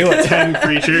what? You like do it. 10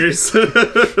 creatures.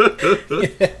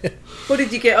 What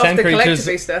did you get off the collector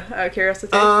booster, out of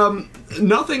curiosity?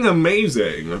 Nothing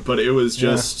amazing, but it was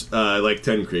just like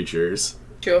 10 creatures.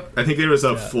 Sure. I think there was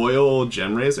a foil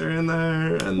Gemraiser in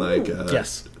there, and like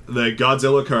yes, the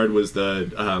Godzilla card was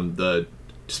the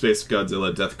Space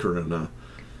Godzilla Death Corona,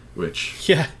 which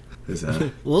is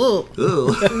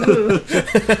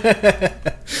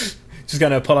just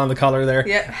gonna pull on the collar there.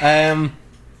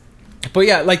 But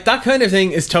yeah, like that kind of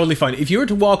thing is totally fine. If you were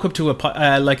to walk up to a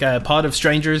pod of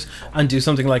strangers and do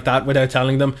something like that without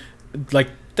telling them, like,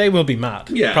 they will be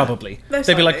mad. Probably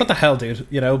they'd be like, "What the hell, dude?"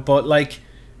 You know. But like,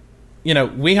 you know,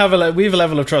 we have a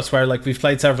level of trust where like we've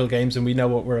played several games and we know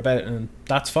what we're about, and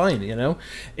that's fine. You know,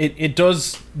 it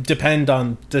does depend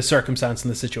on the circumstance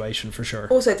and the situation for sure.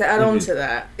 Also, to add on to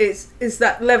that, it's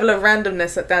that level of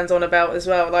randomness that Dan's on about as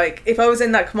well. Like, if I was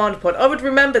in that commander pod, I would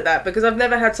remember that, because I've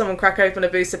never had someone crack open a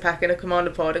booster pack in a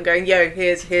commander pod and going, "Yo,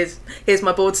 here's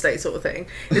my board state," sort of thing.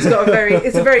 It's got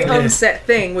it's a very unset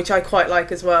thing, which I quite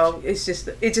like as well. It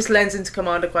just lends into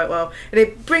commander quite well, and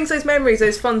it brings those memories,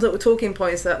 those fun little talking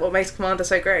points that what makes commander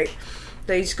so great.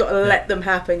 So you just got to let them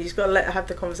happen. You just got to have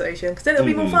the conversation, because then it'll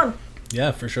be more fun.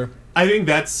 Yeah, for sure. I think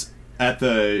that's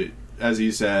as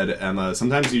you said, Emma,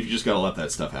 sometimes you just gotta let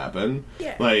that stuff happen.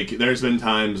 Yeah. Like, there's been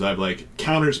times I've, like,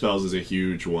 counter spells is a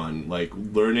huge one. Like,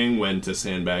 learning when to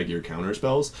sandbag your counter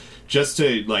spells. Just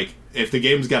to, like, if the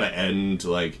game's gotta end,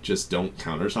 like, just don't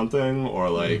counter something. Or,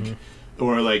 like,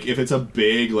 or like if it's a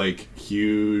big, like,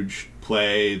 huge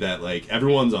play that like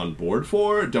everyone's on board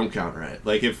for, don't counter it.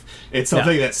 Like if it's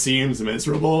something that seems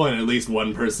miserable and at least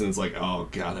one person's like, oh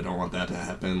god, I don't want that to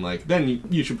happen, like then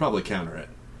you should probably counter it.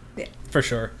 Yeah, for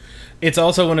sure. It's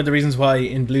also one of the reasons why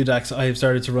in blue decks I have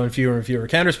started to run fewer and fewer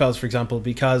counter spells, for example,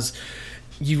 because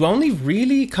you only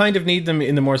really kind of need them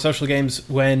in the more social games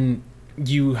when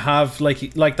you have like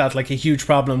a huge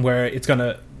problem where it's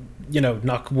gonna, you know,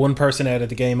 knock one person out of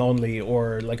the game only,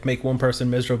 or like make one person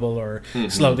miserable, or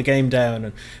slow the game down.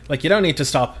 And like, you don't need to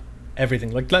stop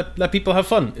everything. Like let people have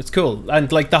fun. It's cool. And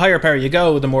like the higher power you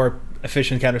go, the more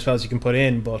efficient counter spells you can put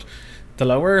in, but the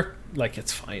lower, like,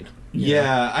 it's fine.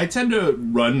 Yeah, I tend to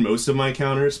run most of my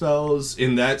counter spells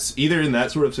either in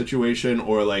that sort of situation,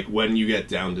 or like when you get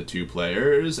down to 2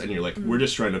 players and you're like, we're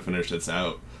just trying to finish this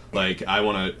out. Like I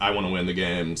want to win the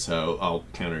game, so I'll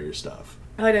counter your stuff.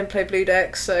 I don't play blue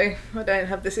decks, so I don't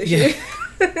have this issue.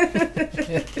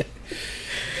 Yeah.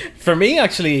 For me,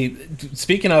 actually,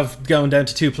 speaking of going down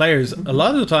to 2 players, a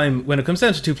lot of the time when it comes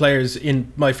down to 2 players,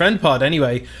 in my friend pod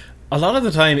anyway, a lot of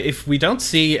the time if we don't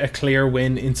see a clear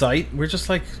win in sight, we'll just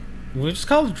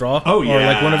call it a draw. Oh, yeah. Or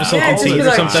like one of us will Yeah, concede just or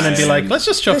like, something and be like, let's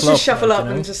just shuffle up.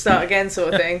 And just start again,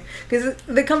 sort of thing. Because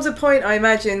there comes a point, I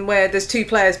imagine, where there's 2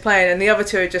 players playing and the other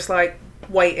 2 are just like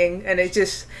waiting, and it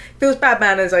just feels bad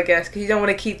manners, I guess, because you don't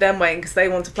want to keep them waiting because they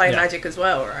want to play Magic as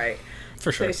well, right?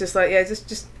 For sure. So it's just like,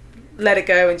 just let it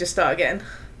go and just start again.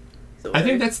 I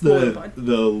think that's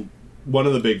the one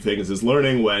of the big things is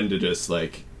learning when to just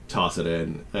like toss it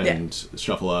in and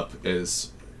shuffle up.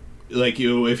 Is like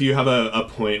if you have a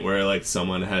point where like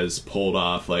someone has pulled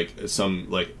off like some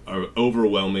like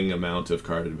overwhelming amount of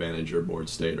card advantage or board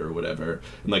state or whatever,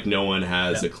 and like no one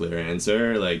has a clear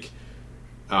answer, like,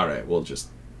 all right, we'll just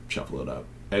shuffle it up.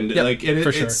 And like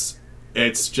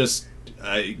it's just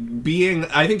being,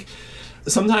 I think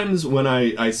sometimes when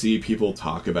I see people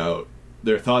talk about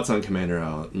their thoughts on Commander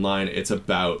Online, it's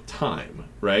about time,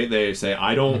 right? They say,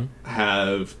 I don't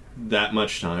have that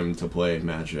much time to play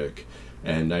Magic,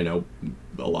 and I know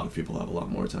a lot of people have a lot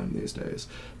more time these days,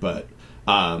 but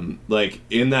like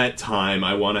in that time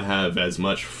I want to have as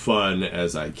much fun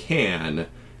as I can,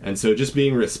 and so just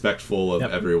being respectful of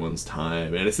everyone's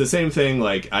time. And it's the same thing,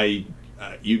 like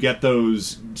you get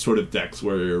those sort of decks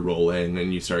where you're rolling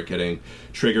and you start getting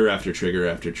trigger after trigger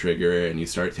after trigger, and you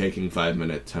start taking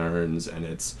 5-minute turns, and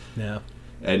it's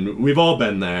and we've all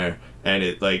been there, and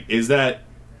it like is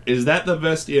that the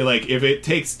best? Like if it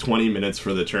takes 20 minutes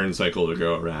for the turn cycle to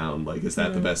go around, like is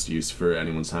that the best use for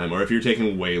anyone's time? Or if you're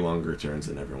taking way longer turns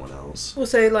than everyone else?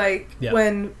 Also, like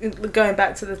when going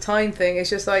back to the time thing, it's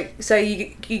just like,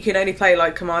 say you can only play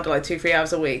like Commander like 2-3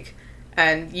 hours a week,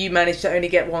 and you manage to only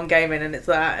get one game in, and it's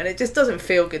that, and it just doesn't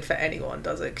feel good for anyone,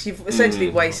 does it? Because you've essentially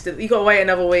wasted. You've got to wait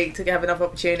another week to have enough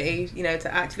opportunity, you know,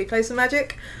 to actually play some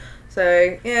Magic.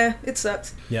 So yeah, it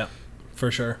sucks. Yeah, for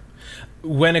sure.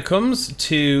 When it comes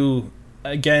to,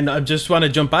 again, I just want to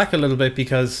jump back a little bit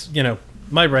because, you know,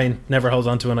 my brain never holds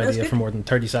on to an idea for more than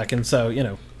 30 seconds, so, you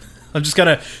know, I'm just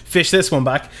gonna fish this one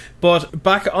back. But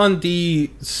back on the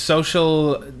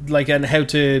social, like, and how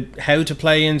to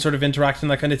play and sort of interact and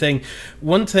that kind of thing,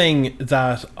 one thing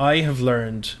that I have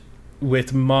learned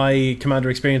with my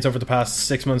Commander experience over the past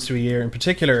 6 months to a year in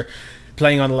particular,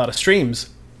 playing on a lot of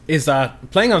streams, is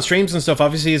that playing on streams and stuff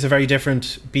obviously is a very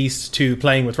different beast to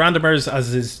playing with randomers,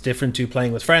 as is different to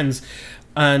playing with friends.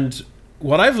 And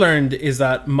what I've learned is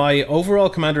that my overall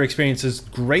Commander experience has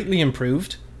greatly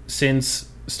improved since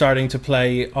starting to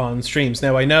play on streams.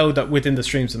 Now, I know that within the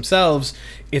streams themselves,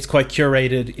 it's quite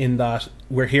curated in that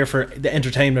we're here for the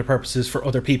entertainment purposes for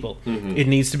other people. It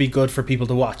needs to be good for people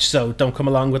to watch, so don't come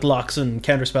along with locks and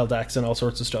counterspell decks and all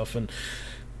sorts of stuff, and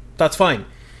that's fine.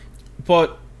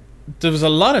 But there was a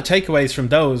lot of takeaways from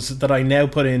those that I now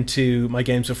put into my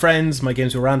games with friends, my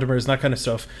games with randomers, and that kind of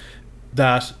stuff,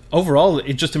 that overall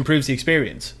it just improves the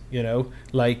experience, you know?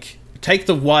 Like, take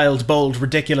the wild, bold,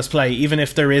 ridiculous play, even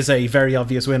if there is a very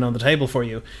obvious win on the table for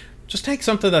you. Just take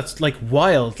something that's like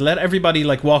wild. Let everybody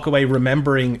like walk away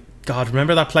remembering, God,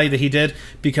 remember that play that he did?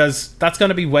 Because that's going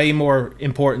to be way more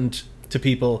important to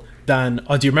people than,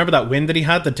 oh, do you remember that win that he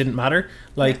had that didn't matter?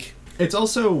 Like, it's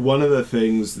also one of the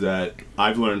things that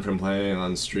I've learned from playing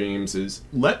on streams is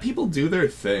let people do their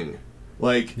thing.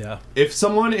 Like, if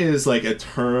someone is like a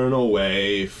turn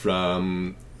away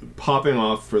from popping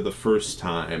off for the first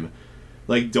time,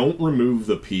 like, don't remove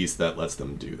the piece that lets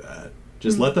them do that.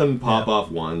 Just let them pop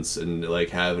off once and like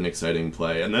have an exciting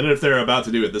play, and then if they're about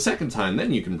to do it the second time,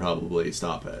 then you can probably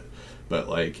stop it. But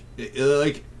like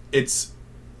it's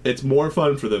more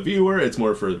fun for the viewer, it's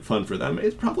more fun for them,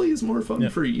 it probably is more fun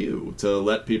for you to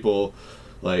let people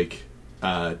like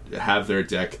have their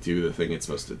deck do the thing it's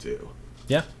supposed to do.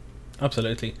 Yeah,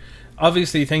 absolutely.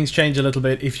 Obviously, things change a little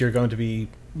bit if you're going to be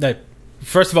that.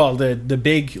 First of all, the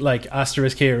big like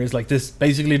asterisk here is like this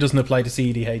basically doesn't apply to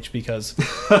CEDH because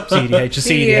CEDH is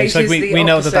CEDH. Like we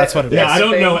know that's what it is. Yeah, I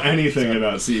don't know anything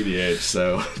about CEDH,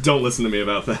 so don't listen to me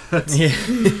about that. Yeah.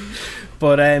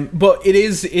 But it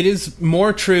is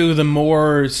more true the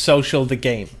more social the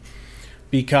game,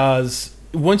 because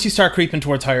once you start creeping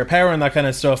towards higher power and that kind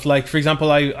of stuff, like for example,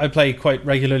 I play quite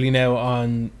regularly now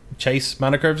on Chase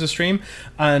Mana Curves' stream,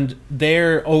 and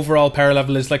their overall power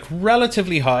level is like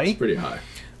relatively high. Pretty high.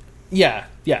 Yeah,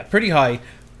 pretty high.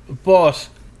 But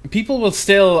people will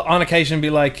still on occasion be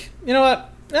like, you know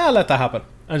what, I'll let that happen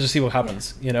and just see what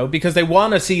happens, you know, because they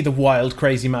want to see the wild,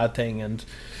 crazy, mad thing, and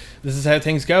this is how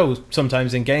things go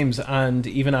sometimes in games, and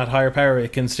even at higher power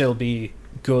it can still be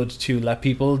good to let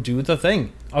people do the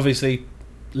thing. Obviously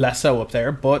less so up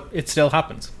there, but it still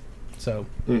happens. So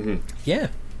yeah.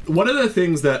 One of the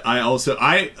things that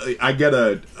I get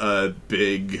a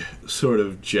big sort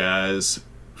of jazz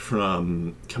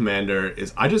from Commander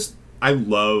is I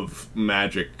love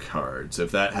Magic cards.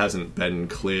 If that hasn't been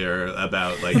clear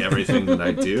about like everything that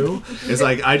I do, it's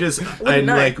like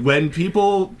like when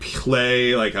people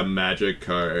play like a Magic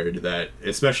card that,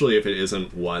 especially if it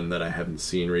isn't one that I haven't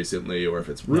seen recently, or if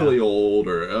it's really old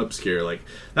or obscure, like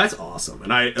that's awesome.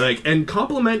 And I like and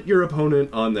compliment your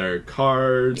opponent on their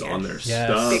cards, on their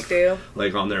stuff, big deal,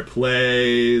 like on their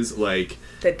plays, like.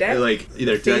 The deck, like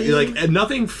their deck, like, and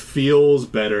nothing feels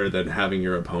better than having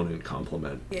your opponent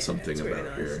compliment something about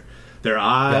really nice. their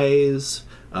eyes.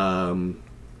 You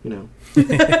know,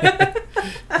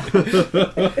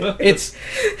 it's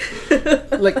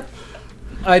like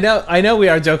I know we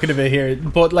are joking a bit here,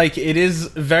 but like it is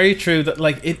very true that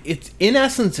like it's in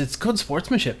essence it's good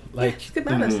sportsmanship. Like it's good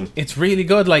manners. It's really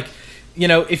good. Like, you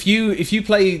know, if you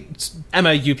play,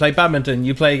 Emma, you play badminton,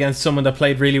 you play against someone that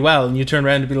played really well, and you turn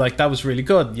around and be like, that was really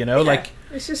good, you know? Like,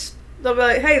 it's just, they'll be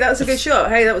like, hey, that was a good shot,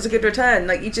 hey, that was a good return.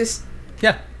 Like, you just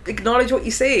acknowledge what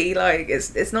you see. Like,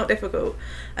 it's not difficult.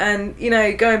 And, you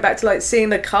know, going back to like seeing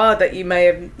the card that you may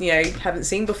have, you know, haven't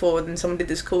seen before, and someone did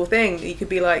this cool thing, you could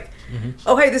be like,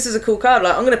 oh, hey, this is a cool card,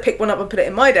 like I'm going to pick one up and put it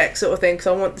in my deck, sort of thing, because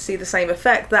I want to see the same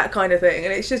effect, that kind of thing.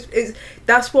 And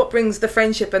that's what brings the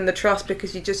friendship and the trust,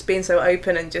 because you're just being so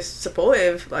open and just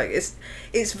supportive. Like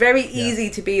it's very easy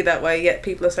to be that way, yet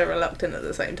people are so reluctant at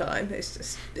the same time.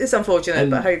 It's unfortunate,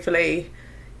 but hopefully,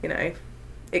 you know,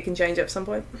 it can change at some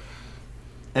point.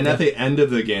 And at the end of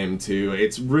the game, too,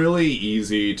 it's really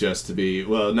easy just to be,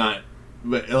 well, not,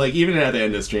 but like even at the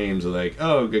end of streams, like,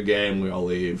 oh, good game, we all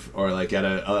leave. Or like at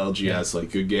a LGS, like,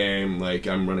 good game, like,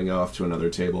 I'm running off to another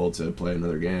table to play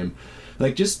another game.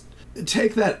 Like, just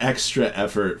take that extra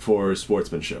effort for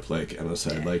sportsmanship, like Emma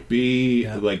said. Like, be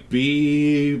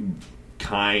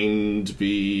kind,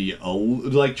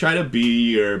 try to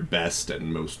be your best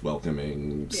and most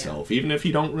welcoming self, even if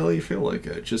you don't really feel like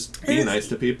it. Just be nice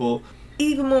to people.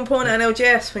 Even more important at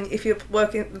LGS, if you're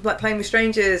playing with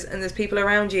strangers and there's people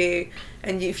around you,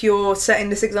 and if you're setting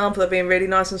this example of being really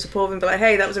nice and supportive and be like,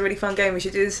 hey, that was a really fun game, we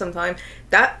should do this sometime,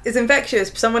 that is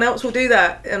infectious. Someone else will do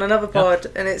that in another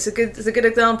pod, and it's a good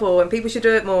example, and people should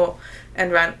do it more.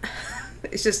 And rant.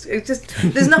 It's just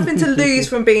there's nothing to lose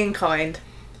from being kind.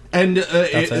 And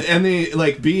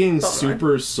being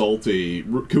super salty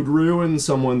could ruin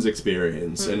someone's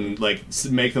experience and like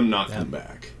make them not come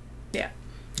back.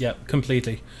 Yeah,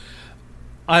 completely.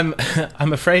 I'm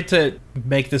afraid to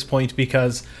make this point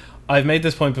because I've made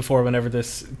this point before whenever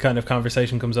this kind of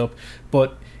conversation comes up,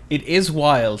 but it is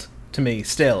wild to me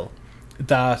still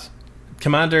that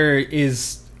Commander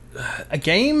is a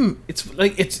game. It's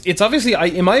like it's obviously,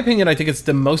 in my opinion, I think it's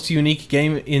the most unique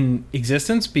game in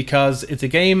existence, because it's a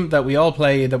game that we all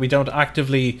play, that we don't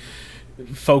actively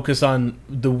focus on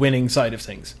the winning side of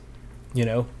things. You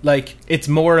know, like, it's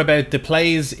more about the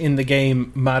plays in the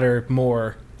game matter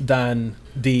more than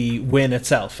the win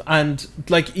itself. And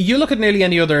like, you look at nearly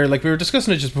any other, like we were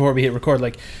discussing it just before we hit record,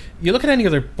 like you look at any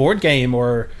other board game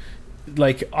or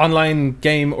like online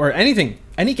game or anything,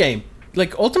 any game,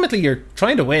 like ultimately you're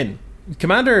trying to win.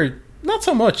 Commander, not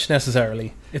so much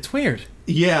necessarily. It's weird.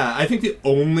 Yeah, I think the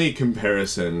only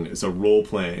comparison is a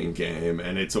role-playing game,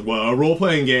 and it's a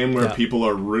role-playing game where people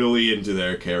are really into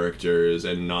their characters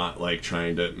and not like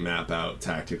trying to map out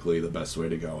tactically the best way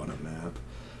to go on a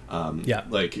map.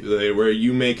 Like where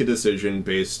you make a decision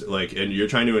based, like, and you're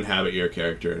trying to inhabit your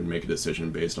character and make a decision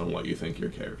based on what you think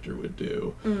your character would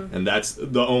do, and that's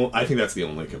I think that's the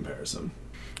only comparison.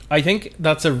 I think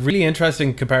that's a really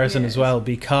interesting comparison as well,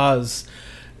 because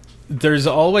there's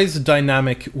always a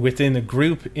dynamic within a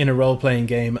group in a role-playing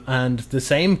game, and the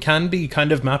same can be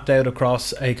kind of mapped out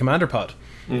across a commander pod.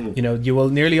 You know, you will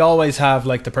nearly always have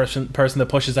like the person that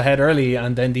pushes ahead early,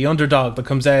 and then the underdog that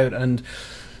comes out, and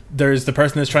there's the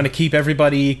person that's trying to keep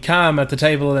everybody calm at the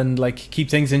table and like keep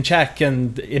things in check,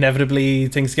 and inevitably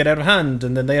things get out of hand,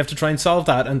 and then they have to try and solve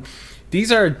that. And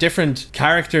these are different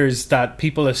characters that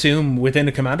people assume within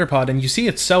a commander pod, and you see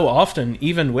it so often,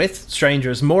 even with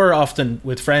strangers, more often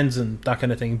with friends and that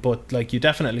kind of thing, but like you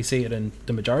definitely see it in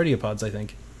the majority of pods, I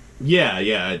think. Yeah,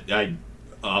 I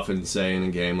often say in a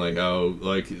game like, oh,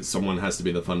 like someone has to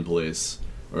be the fun police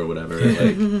or whatever.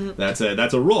 Like that's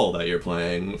a role that you're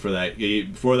playing for that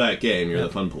game. You're the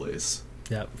fun police.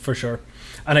 Yeah, for sure.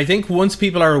 And I think once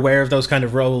people are aware of those kind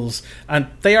of roles, and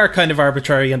they are kind of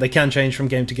arbitrary and they can change from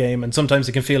game to game, and sometimes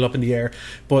it can feel up in the air,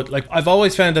 but like I've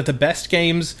always found that the best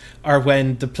games are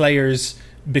when the players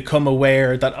become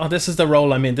aware that, oh, this is the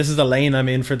role I'm in, this is the lane I'm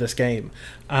in for this game,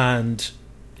 and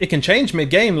it can change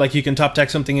mid-game. Like you can top deck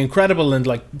something incredible and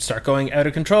like start going out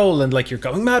of control, and like you're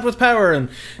going mad with power, and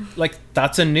like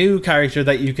that's a new character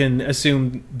that you can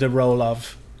assume the role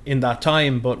of in that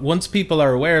time. But once people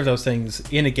are aware of those things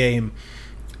in a game,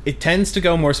 it tends to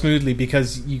go more smoothly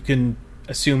because you can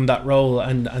assume that role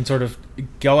and sort of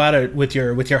go at it with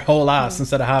your whole ass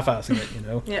instead of half-assing it, you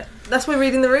know. Yeah, that's where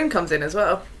reading the room comes in as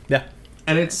well. Yeah,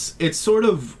 and it's sort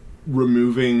of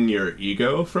removing your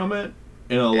ego from it.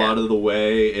 In a lot of the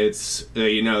way, it's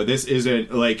this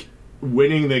isn't like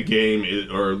winning the game winning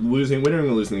or losing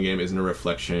the game isn't a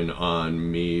reflection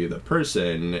on me, the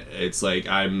person. It's like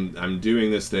I'm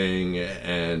doing this thing,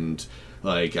 and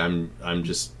like I'm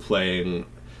just playing.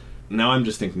 Now I'm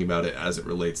just thinking about it as it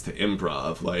relates to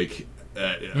improv. Like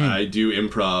I do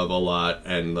improv a lot,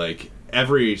 and like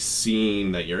every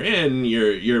scene that you're in,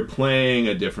 you're playing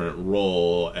a different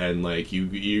role, and like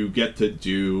you get to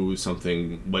do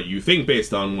something what you think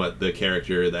based on what the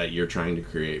character that you're trying to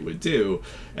create would do,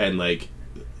 and like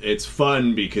it's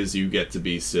fun because you get to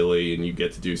be silly and you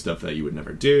get to do stuff that you would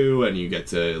never do, and you get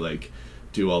to like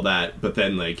do all that. But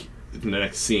then like in the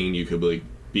next scene you could like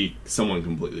be someone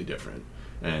completely different,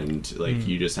 and like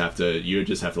you just have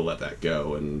to let that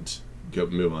go and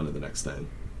move on to the next thing.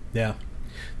 Yeah.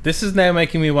 This is now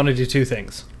making me want to do two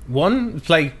things. One,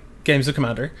 play games of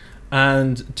Commander,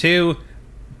 and two,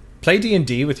 play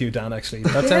D&D with you, Dan, actually.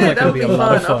 That sounds like it'll be a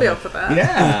lot of fun. I'll be up for that.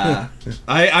 Yeah.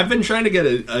 I've been trying to get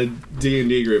a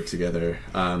D&D group together.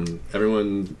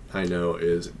 Everyone I know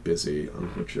is busy,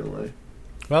 unfortunately.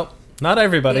 Well, not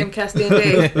everybody. Gamecast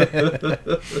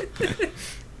D&D.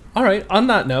 All right, on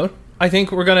that note, I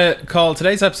think we're going to call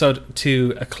today's episode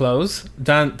to a close.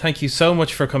 Dan, thank you so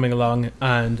much for coming along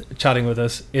and chatting with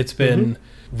us. It's been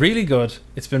really good.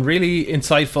 It's been really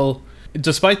insightful,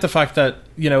 despite the fact that,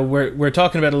 you know, we're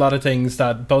talking about a lot of things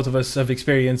that both of us have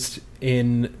experienced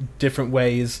in different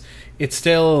ways. It's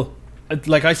still,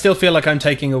 like, I still feel like I'm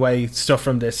taking away stuff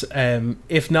from this,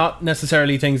 if not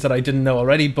necessarily things that I didn't know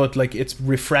already, but like it's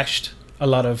refreshed a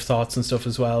lot of thoughts and stuff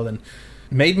as well, and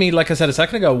made me, like I said a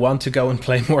second ago, want to go and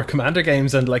play more Commander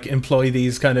games and like employ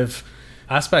these kind of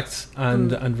aspects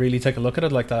and really take a look at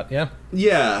it like that.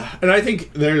 Yeah, and I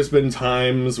think there's been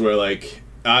times where like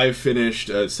I've finished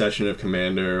a session of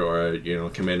Commander or a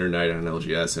Commander night on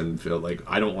LGS and feel like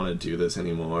I don't want to do this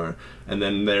anymore, and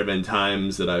then there have been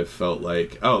times that I've felt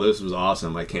like, oh, this was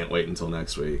awesome, I can't wait until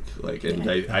next week. Like, and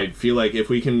I feel like if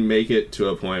we can make it to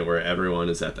a point where everyone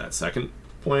is at that second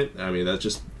point, I mean, that's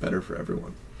just better for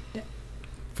everyone.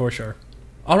 For sure.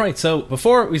 All right, so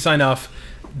before we sign off,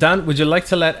 Dan, would you like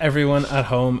to let everyone at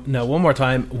home know one more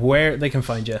time where they can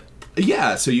find you?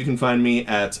 Yeah, so you can find me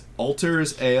at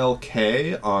Alters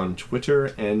ALK on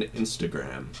Twitter and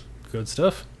Instagram. Good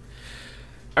stuff.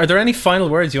 Are there any final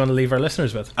words you want to leave our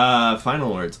listeners with?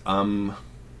 Final words.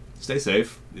 Stay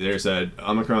safe. There's a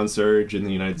Omicron surge in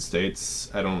the United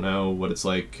States. I don't know what it's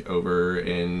like over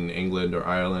in England or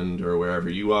Ireland or wherever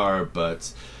you are,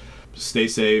 but stay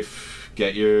safe.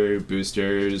 Get your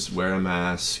boosters, wear a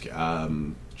mask,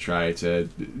 try to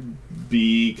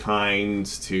be kind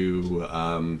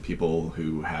to people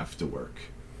who have to work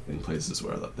in places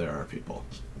where there are people.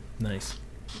 Nice.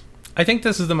 I think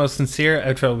this is the most sincere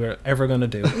outro we're ever going to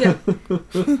do.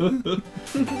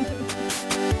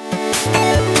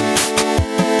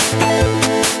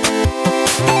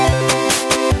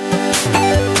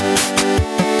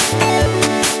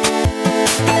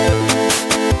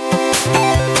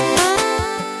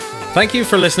 Thank you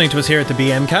for listening to us here at the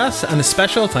BM Cast, and a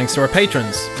special thanks to our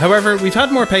patrons. However, we've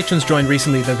had more patrons join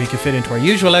recently than we could fit into our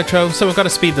usual outro, so we've got to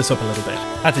speed this up a little bit.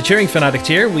 At the Cheering Fanatic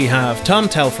tier, we have Tom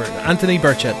Telford, Anthony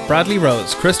Burchett, Bradley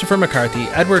Rose, Christopher McCarthy,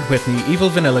 Edward Whitney, Evil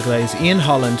Vanilla Glaze, Ian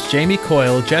Holland, Jamie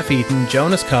Coyle, Jeff Eaton,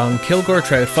 Jonas Kong, Kilgore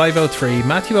Trout 503,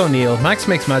 Matthew O'Neill, Max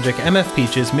Makes Magic, MF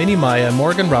Peaches, Minnie Maya,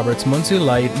 Morgan Roberts, Munzu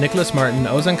Light, Nicholas Martin,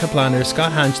 Ozan Kaplaner,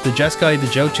 Scott Hanch, The Jess Guy, The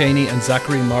Joe Cheney, and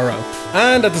Zachary Morrow.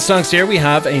 And at the Stonks tier, we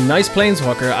have A Nice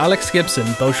Planeswalker, Alex Gibson,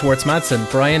 Bo Schwartz Madsen,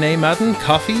 Brian A. Madden,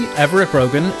 Coffee, Everett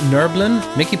Brogan, Nerblin,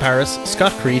 Mickey Paris,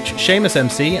 Scott Creech, Seamus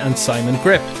MC, and Simon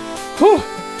Grip. Whew!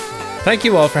 Thank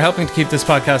you all for helping to keep this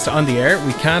podcast on the air.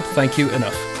 We can't thank you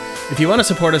enough. If you want to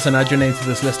support us and add your name to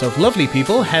this list of lovely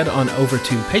people, head on over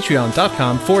to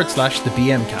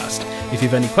patreon.com/thebmcast. If you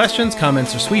have any questions,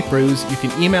 comments, or sweet brews, you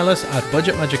can email us at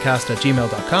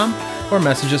budgetmagiccast@gmail.com or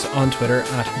message us on Twitter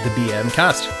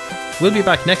 @thebmcast. We'll be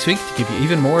back next week to give you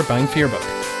even more bang for your buck.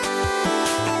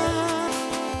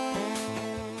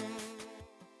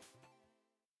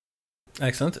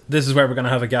 Excellent. This is where we're going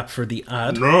to have a gap for the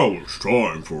ad. Now it's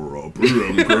time for a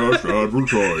BMcast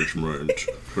advertisement.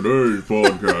 Today's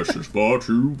podcast is brought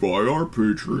to you by our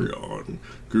Patreon.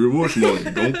 Give us money,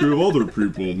 don't give other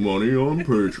people money on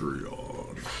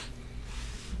Patreon.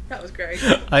 That was great.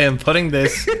 I am putting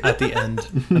this at the end,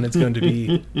 and it's going to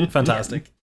be fantastic.